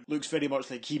of whom looks very much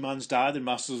like He-Man's dad in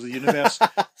Masters of the Universe.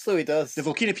 So he does. The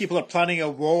Volcano people are planning a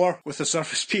war with the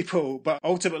surface people, but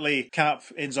ultimately Cap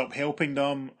ends up helping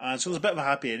them, and so there's a bit of a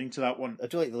happy ending to that one. I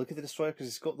do like the look of the Destroyer because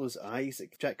he's got those eyes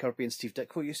that Jack Kirby and Steve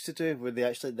Ditko used to do, where the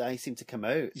eyes seem to come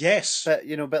out. Yes. But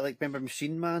a bit like, remember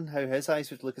Machine Man, how his eyes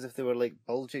would look as if they were like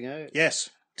bulging out. Yes.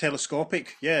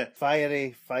 Telescopic, yeah.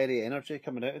 Fiery energy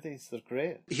coming out of these. They're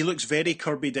great. He looks very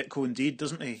Kirby Ditko indeed,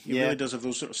 doesn't he? He Yeah. really does have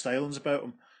those sort of stylings about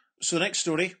him. So the next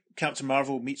story, Captain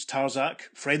Marvel meets Tarzak,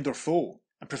 friend or foe,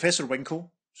 and Professor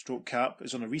Winkle, stroke Cap,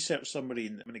 is on a research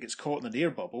submarine. When it gets caught in an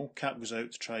air bubble, Cap goes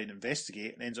out to try and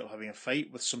investigate and ends up having a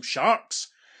fight with some sharks.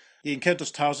 He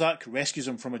encounters Tarzak, rescues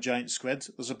him from a giant squid.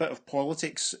 There's a bit of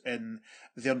politics in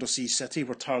the undersea city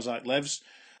where Tarzak lives.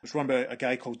 It's run by a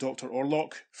guy called Dr.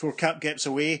 Orlok. Before Cap gets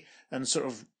away and sort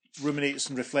of ruminates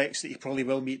and reflects that he probably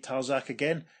will meet Tarzak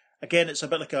again. Again, it's a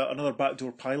bit like another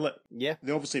backdoor pilot. Yeah.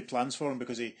 They obviously had plans for him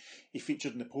because he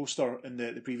featured in the poster in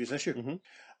the previous issue. Mhm.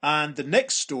 And the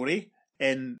next story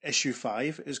in issue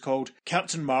 5 is called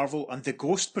Captain Marvel and the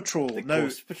Ghost Patrol.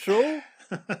 Ghost Patrol?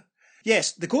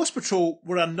 Yes, the Ghost Patrol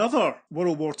were another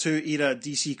World War II era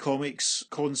DC Comics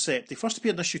concept. They first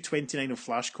appeared in issue 29 of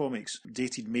Flash Comics,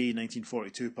 dated May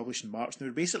 1942, published in March. They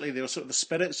were sort of the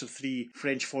spirits of 3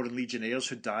 French Foreign Legionnaires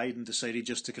who died and decided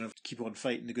just to kind of keep on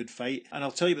fighting the good fight. And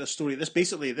I'll tell you about the story.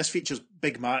 This features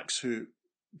Big Max, who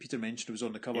Peter mentioned was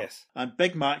on the cover. Yes. And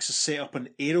Big Max has set up an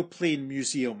aeroplane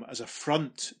museum as a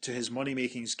front to his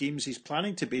money-making schemes. He's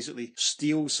planning to basically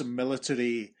steal some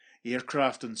military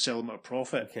aircraft and sell them at a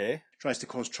profit. Okay. Tries to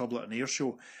cause trouble at an air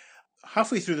show.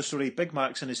 Halfway through the story, Big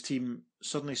Max and his team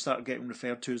suddenly start getting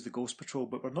referred to as the Ghost Patrol,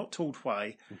 but we're not told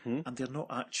why, Mhm. and they're not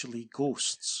actually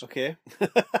ghosts. Okay.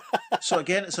 So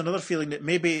again, it's another feeling that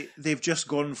maybe they've just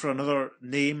gone for another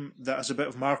name that has a bit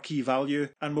of marquee value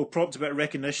and will prompt a bit of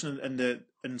recognition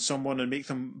in someone and make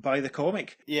them buy the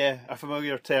comic. Yeah, a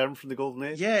familiar term from the Golden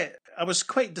Age. Yeah, I was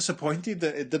quite disappointed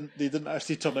that they didn't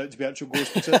actually turn out to be actual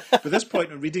ghosts. But at this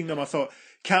point in reading them, I thought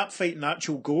Cap fighting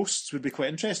actual ghosts would be quite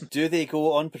interesting. Do they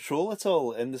go on patrol at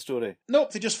all in the story?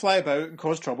 Nope, they just fly about and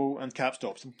cause trouble, and Cap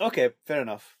stops them. Okay, fair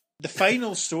enough. The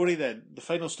final story then, the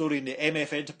final story in the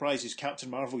MF Enterprises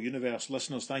Captain Marvel universe.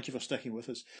 Listeners, thank you for sticking with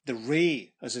us. The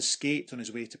Ray has escaped on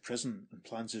his way to prison and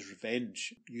plans his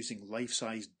revenge using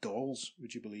life-sized dolls,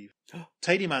 would you believe?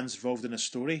 Tiny Man's involved in this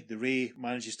story. The Ray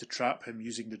manages to trap him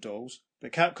using the dolls.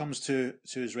 But Cap comes to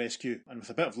his rescue, and with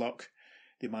a bit of luck,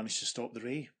 they manage to stop the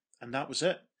Ray. And that was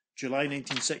it. July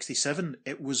 1967,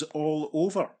 it was all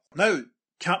over. Now,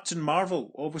 Captain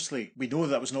Marvel, obviously, we know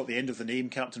that was not the end of the name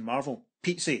Captain Marvel.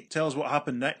 Pete, tell us what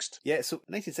happened next. Yeah, so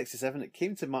 1967, it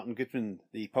came to Martin Goodman,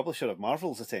 the publisher of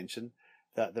Marvel's, attention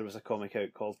that there was a comic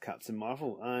out called Captain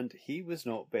Marvel, and he was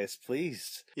not best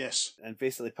pleased. Yes. And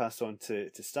basically passed on to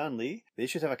Stan Lee. They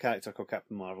should have a character called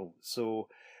Captain Marvel. So,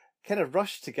 kind of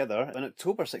rushed together. In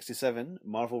October 67,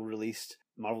 Marvel released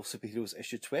Marvel Superheroes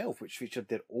issue 12, which featured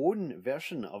their own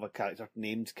version of a character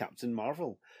named Captain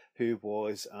Marvel, who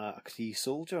was a Kree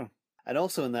soldier. And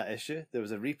also in that issue, there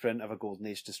was a reprint of a Golden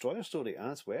Age Destroyer story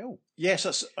as well. Yes,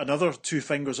 that's another 2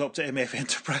 fingers up to MF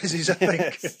Enterprises, I think.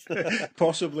 Yes.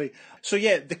 Possibly. So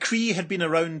yeah, the Kree had been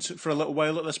around for a little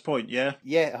while at this point, yeah?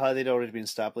 Yeah, they'd already been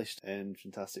established in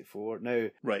Fantastic Four. Now,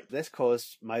 Right. this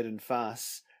caused Myron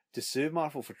Fass to sue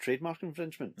Marvel for trademark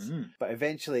infringement. But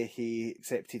eventually he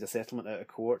accepted a settlement out of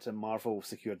court and Marvel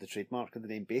secured the trademark of the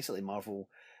name. Basically, Marvel,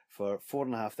 for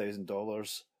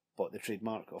 $4,500, bought the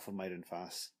trademark off of Myron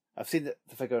Fass. I've seen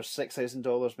the figure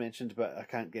 $6,000 mentioned, but I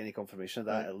can't get any confirmation of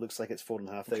that. Right. It looks like it's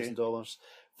 $4,500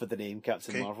 for the name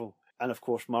Captain Marvel. And of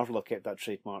course, Marvel have kept that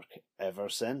trademark ever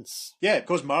since. Yeah,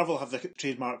 because Marvel have the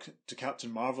trademark to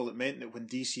Captain Marvel, it meant that when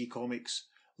DC Comics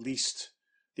leased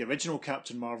the original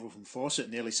Captain Marvel from Fawcett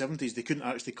in the early 70s, they couldn't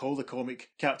actually call the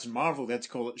comic Captain Marvel, they had to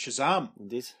call it Shazam.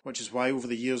 Indeed. Which is why over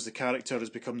the years the character has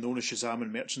become known as Shazam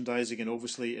in merchandising, and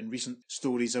obviously in recent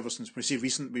stories, ever since, when we say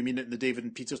recent, we mean it in the David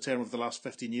and Peter term of the last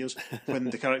 15 years, when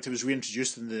the character was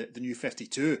reintroduced in the New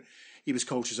 52, he was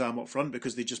called Shazam up front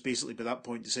because they just basically by that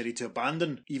point decided to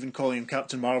abandon even calling him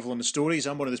Captain Marvel in the stories.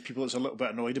 I'm one of those people that's a little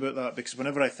bit annoyed about that, because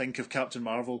whenever I think of Captain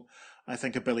Marvel, I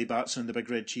think of Billy Batson and the Big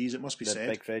Red Cheese, it must be said.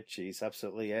 The Big Red Cheese,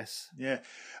 absolutely, yes. Yeah,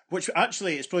 which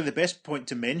actually is probably the best point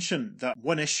to mention, that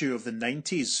one issue of the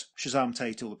 90s Shazam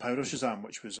title, The Power of Shazam,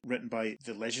 which was written by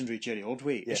the legendary Jerry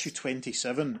Ordway. Yes. Issue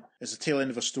 27 is the tail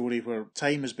end of a story where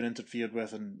time has been interfered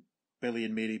with and Billy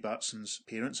and Mary Batson's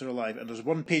parents are alive. And there's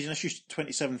one page in issue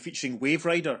 27 featuring Wave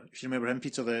Rider, if you remember him,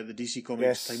 Peter, the DC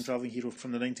Comics time-travelling hero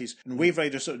from the 90s. And Wave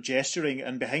Rider sort of gesturing,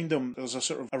 and behind him there's a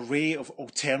sort of array of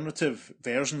alternative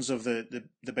versions of the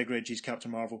Big Red Cheese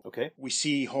Captain Marvel. Okay. We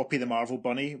see Hoppy the Marvel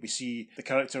Bunny. We see the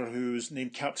character who's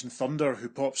named Captain Thunder, who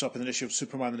pops up in an issue of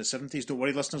Superman in the 70s. Don't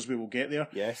worry, listeners, we will get there.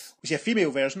 Yes. We see a female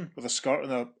version with a skirt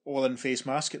and a all-in face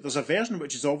mask. There's a version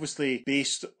which is obviously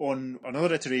based on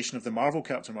another iteration of the Marvel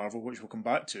Captain Marvel, which we'll come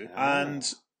back to.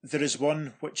 And there is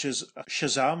one which is a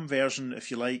Shazam version,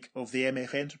 if you like, of the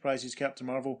MF Enterprises Captain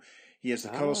Marvel. He has the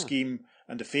colour scheme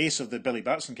and the face of the Billy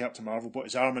Batson Captain Marvel, but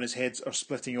his arm and his head are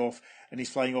splitting off and he's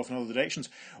flying off in other directions.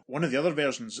 One of the other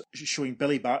versions showing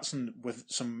Billy Batson with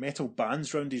some metal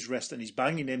bands round his wrist and he's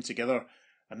banging them together,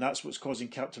 and that's what's causing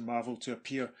Captain Marvel to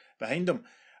appear behind him.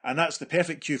 And that's the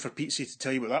perfect cue for Pete C to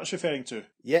tell you what that's referring to.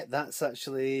 Yeah, that's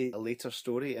actually a later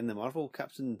story in the Marvel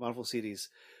Captain Marvel series,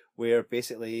 where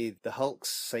basically the Hulk's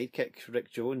sidekick, Rick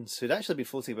Jones, who'd actually been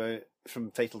floating about from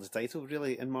title to title,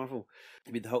 really, in Marvel.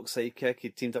 He'd been the Hulk's sidekick,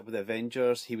 he'd teamed up with the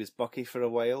Avengers, he was Bucky for a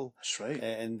while. That's right.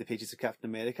 In the pages of Captain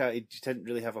America. He didn't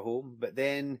really have a home, but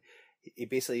then he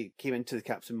basically came into the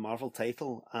Captain Marvel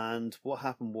title, and what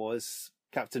happened was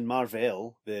Captain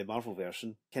Marvel, the Marvel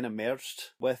version, kind of merged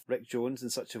with Rick Jones in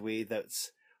such a way that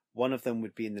one of them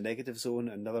would be in the negative zone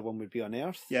and another one would be on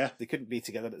Earth. Yeah. They couldn't be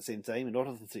together at the same time. In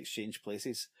order for them to exchange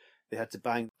places, they had to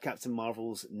bang Captain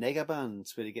Marvel's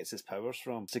Negabands, where he gets his powers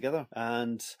from, together.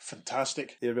 And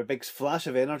fantastic. There were a big flash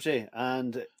of energy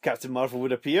and Captain Marvel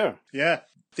would appear. Yeah.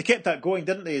 They kept that going,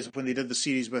 didn't they, when they did the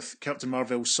series with Captain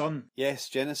Marvel's son? Yes,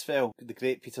 Genisfell, the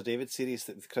great Peter David series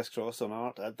with Chris Cross on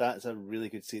art. That's a really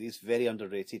good series, very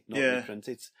underrated, not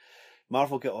reprinted.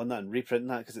 Marvel get on that and reprint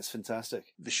that because it's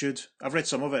fantastic. They should. I've read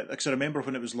some of it because I remember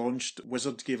when it was launched,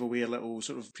 Wizard gave away a little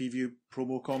sort of preview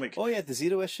promo comic. Oh yeah, the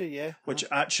Zero issue, yeah. Which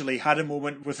actually had a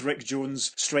moment with Rick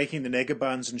Jones striking the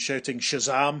Negabands and shouting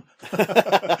Shazam,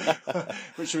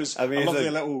 which was amazing. A lovely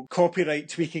little copyright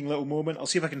tweaking little moment. I'll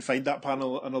see if I can find that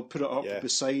panel and I'll put it up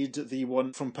beside the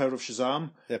one from Power of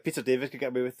Shazam. Yeah, Peter David could get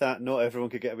away with that. Not everyone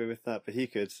could get away with that, but he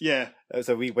could. Yeah. That was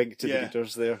a wee wink to the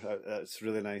readers there. That's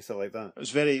really nice. I like that. It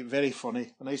was very, very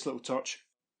funny. A nice little touch.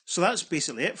 So that's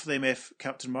basically it for the MF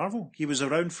Captain Marvel. He was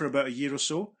around for about a year or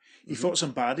so. He fought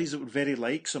some baddies that were very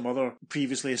like some other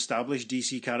previously established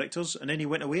DC characters, and then he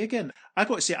went away again. I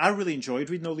got to say, I really enjoyed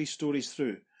reading all these stories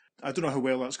through. I don't know how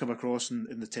well that's come across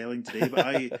in the telling today, but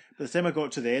by the time I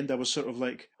got to the end, I was sort of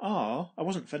like, I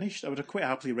wasn't finished. I would have quite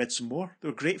happily read some more. They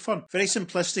were great fun. Very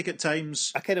simplistic at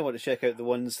times. I kind of want to check out the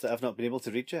ones that I've not been able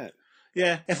to read yet.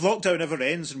 Yeah, if lockdown ever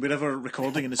ends and we're ever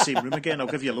recording in the same room again, I'll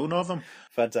give you a loan of them.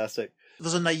 Fantastic.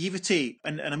 There's a naivety,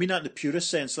 and I mean that in the purest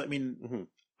sense. I mean,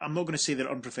 I'm not going to say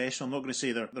they're unprofessional. I'm not going to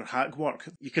say they're hack work.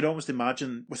 You could almost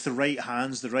imagine with the right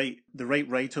hands, the right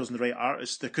writers and the right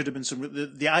artists, there could have been some.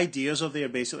 The ideas are there,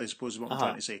 basically, I suppose is what I'm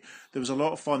trying to say. There was a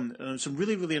lot of fun and some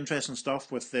really, really interesting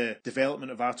stuff with the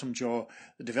development of Atomjaw,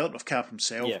 the development of Cap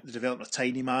himself, the development of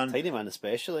Tiny Man. Tiny Man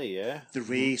especially, yeah. The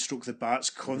Ray stroke the Bats,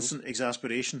 constant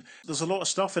exasperation. There's a lot of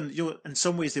stuff, and in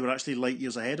some ways they were actually light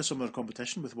years ahead of some of their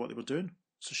competition with what they were doing.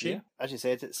 It's a shame. Yeah. As you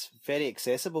said, it's very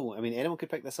accessible. I mean, anyone could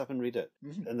pick this up and read it.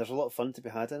 Mhm. And there's a lot of fun to be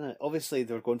had in it. Obviously,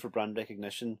 they were going for brand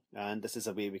recognition, and this is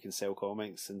a way we can sell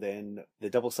comics. And then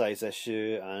the double-size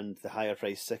issue and the higher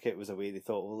price ticket was a way they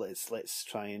thought, well, let's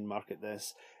try and market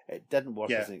this. It didn't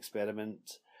work Yeah. as an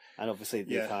experiment. And obviously,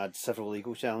 they've Yeah. had several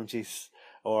legal challenges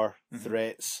or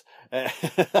threats.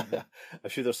 Mhm. I'm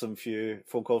sure there's some few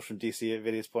phone calls from DC at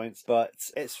various points, but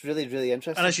it's really, really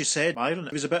interesting. And as you said, Byron,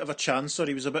 he was a bit of a chancer.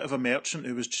 He was a bit of a merchant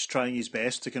who was just trying his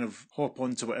best to kind of hop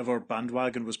onto whatever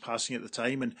bandwagon was passing at the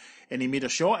time, and he made a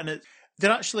shot. And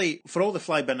they're actually, for all the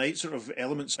fly-by-night sort of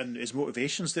elements and his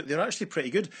motivations, they're actually pretty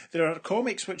good. There are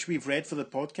comics which we've read for the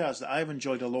podcast that I've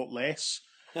enjoyed a lot less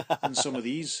than some of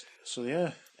these. So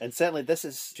yeah. And certainly this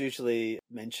is usually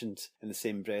mentioned in the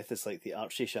same breath as like the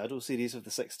Archie Shadow series of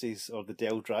the 60s or the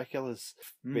Del Draculas.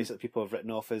 Basically people have written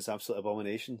off as absolute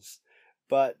abominations.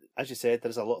 But as you said,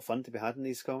 there's a lot of fun to be had in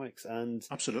these comics, and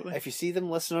Absolutely. if you see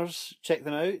them, listeners, check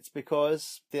them out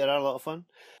because they are a lot of fun.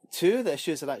 2 of the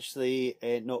issues are actually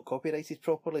not copyrighted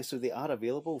properly, so they are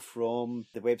available from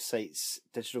the website's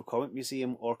Digital Comic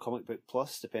Museum or Comic Book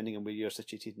Plus, depending on where you're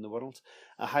situated in the world.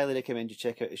 I highly recommend you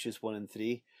check out issues 1 and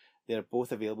 3. They're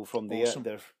both available from there. Awesome.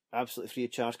 They're absolutely free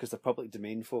of charge because they're public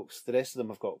domain, folks. The rest of them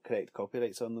have got correct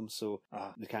copyrights on them, so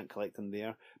they can't collect them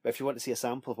there. But if you want to see a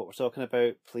sample of what we're talking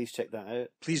about, please check that out.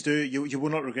 Please do. You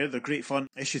will not regret it. They're great fun.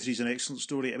 Issue 3 is an excellent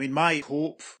story. I mean, my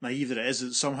hope, naive that it is,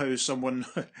 that somehow someone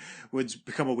would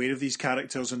become aware of these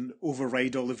characters and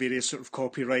override all the various sort of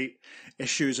copyright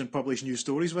issues and publish new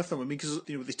stories with them. I mean, because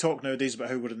they talk nowadays about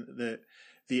how we're in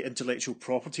the intellectual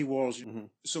property wars. Mhm.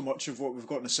 So much of what we've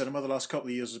got in the cinema the last couple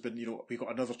of years has been, we've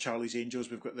got another Charlie's Angels,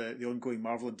 we've got the ongoing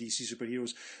Marvel and DC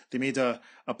superheroes. They made a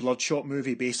Bloodshot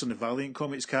movie based on the Valiant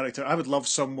Comics character. I would love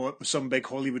some big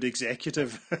Hollywood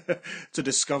executive to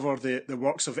discover the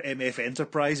works of MF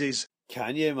Enterprises.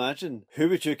 Can you imagine? Who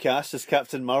would you cast as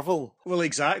Captain Marvel? Well,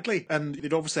 exactly. And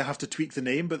they'd obviously have to tweak the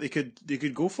name, but they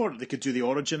could go for it. They could do the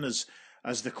origin as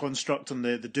the construct on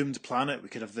the doomed planet. We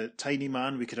could have the Tiny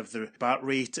Man, we could have the Bat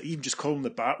Ray, even just call him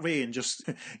the Bat Ray and just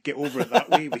get over it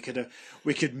that way. We could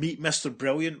meet Mr.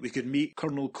 Brilliant, we could meet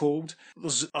Colonel Cold.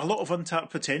 There's a lot of untapped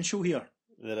potential here.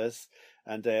 There is.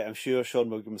 And I'm sure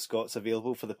Sean William Scott's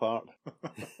available for the part.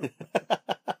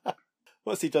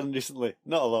 What's he done recently?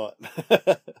 Not a lot.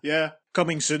 Yeah,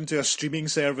 coming soon to a streaming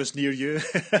service near you.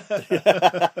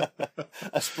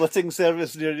 A splitting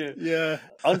service near you. Yeah.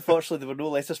 Unfortunately, there were no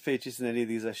letters pages in any of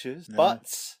these issues,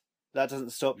 but that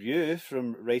doesn't stop you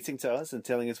from writing to us and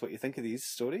telling us what you think of these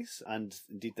stories and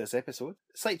indeed this episode.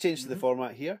 Slight change to the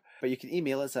format here, but you can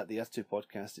email us at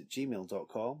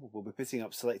theearth2podcast@gmail.com. We'll be putting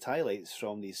up select highlights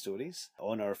from these stories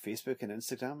on our Facebook and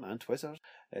Instagram and Twitter.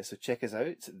 So check us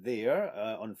out there.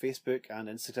 On Facebook and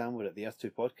Instagram, we're at the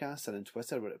Earth2 Podcast, and on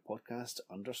Twitter, we're at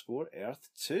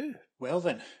podcast_Earth2. Well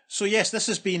then, so yes, this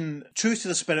has been true to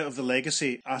the spirit of the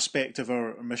legacy aspect of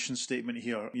our mission statement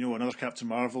here. Another Captain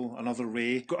Marvel, another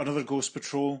Ray, got another Ghost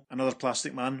Patrol, another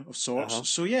Plastic Man of sorts.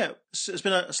 So yeah, it's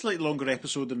been a slightly longer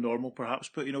episode than normal perhaps,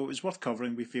 but it was worth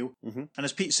covering, we feel. And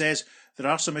as Pete says, there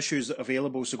are some issues that are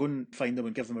available, so go and find them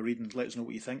and give them a read and let us know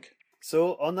what you think.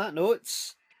 So on that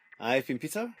note, I've been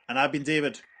Peter. And I've been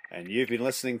David. And you've been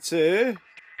listening to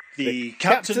the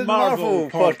Captain Marvel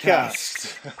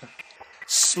podcast.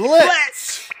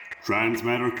 Split!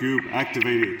 Transmatter Cube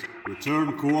activated.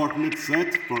 Return coordinates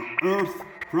set for Earth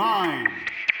Prime.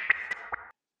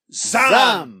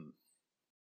 Zam!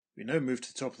 We now move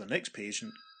to the top of the next page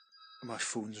and my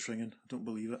phone's ringing. I don't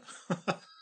believe it.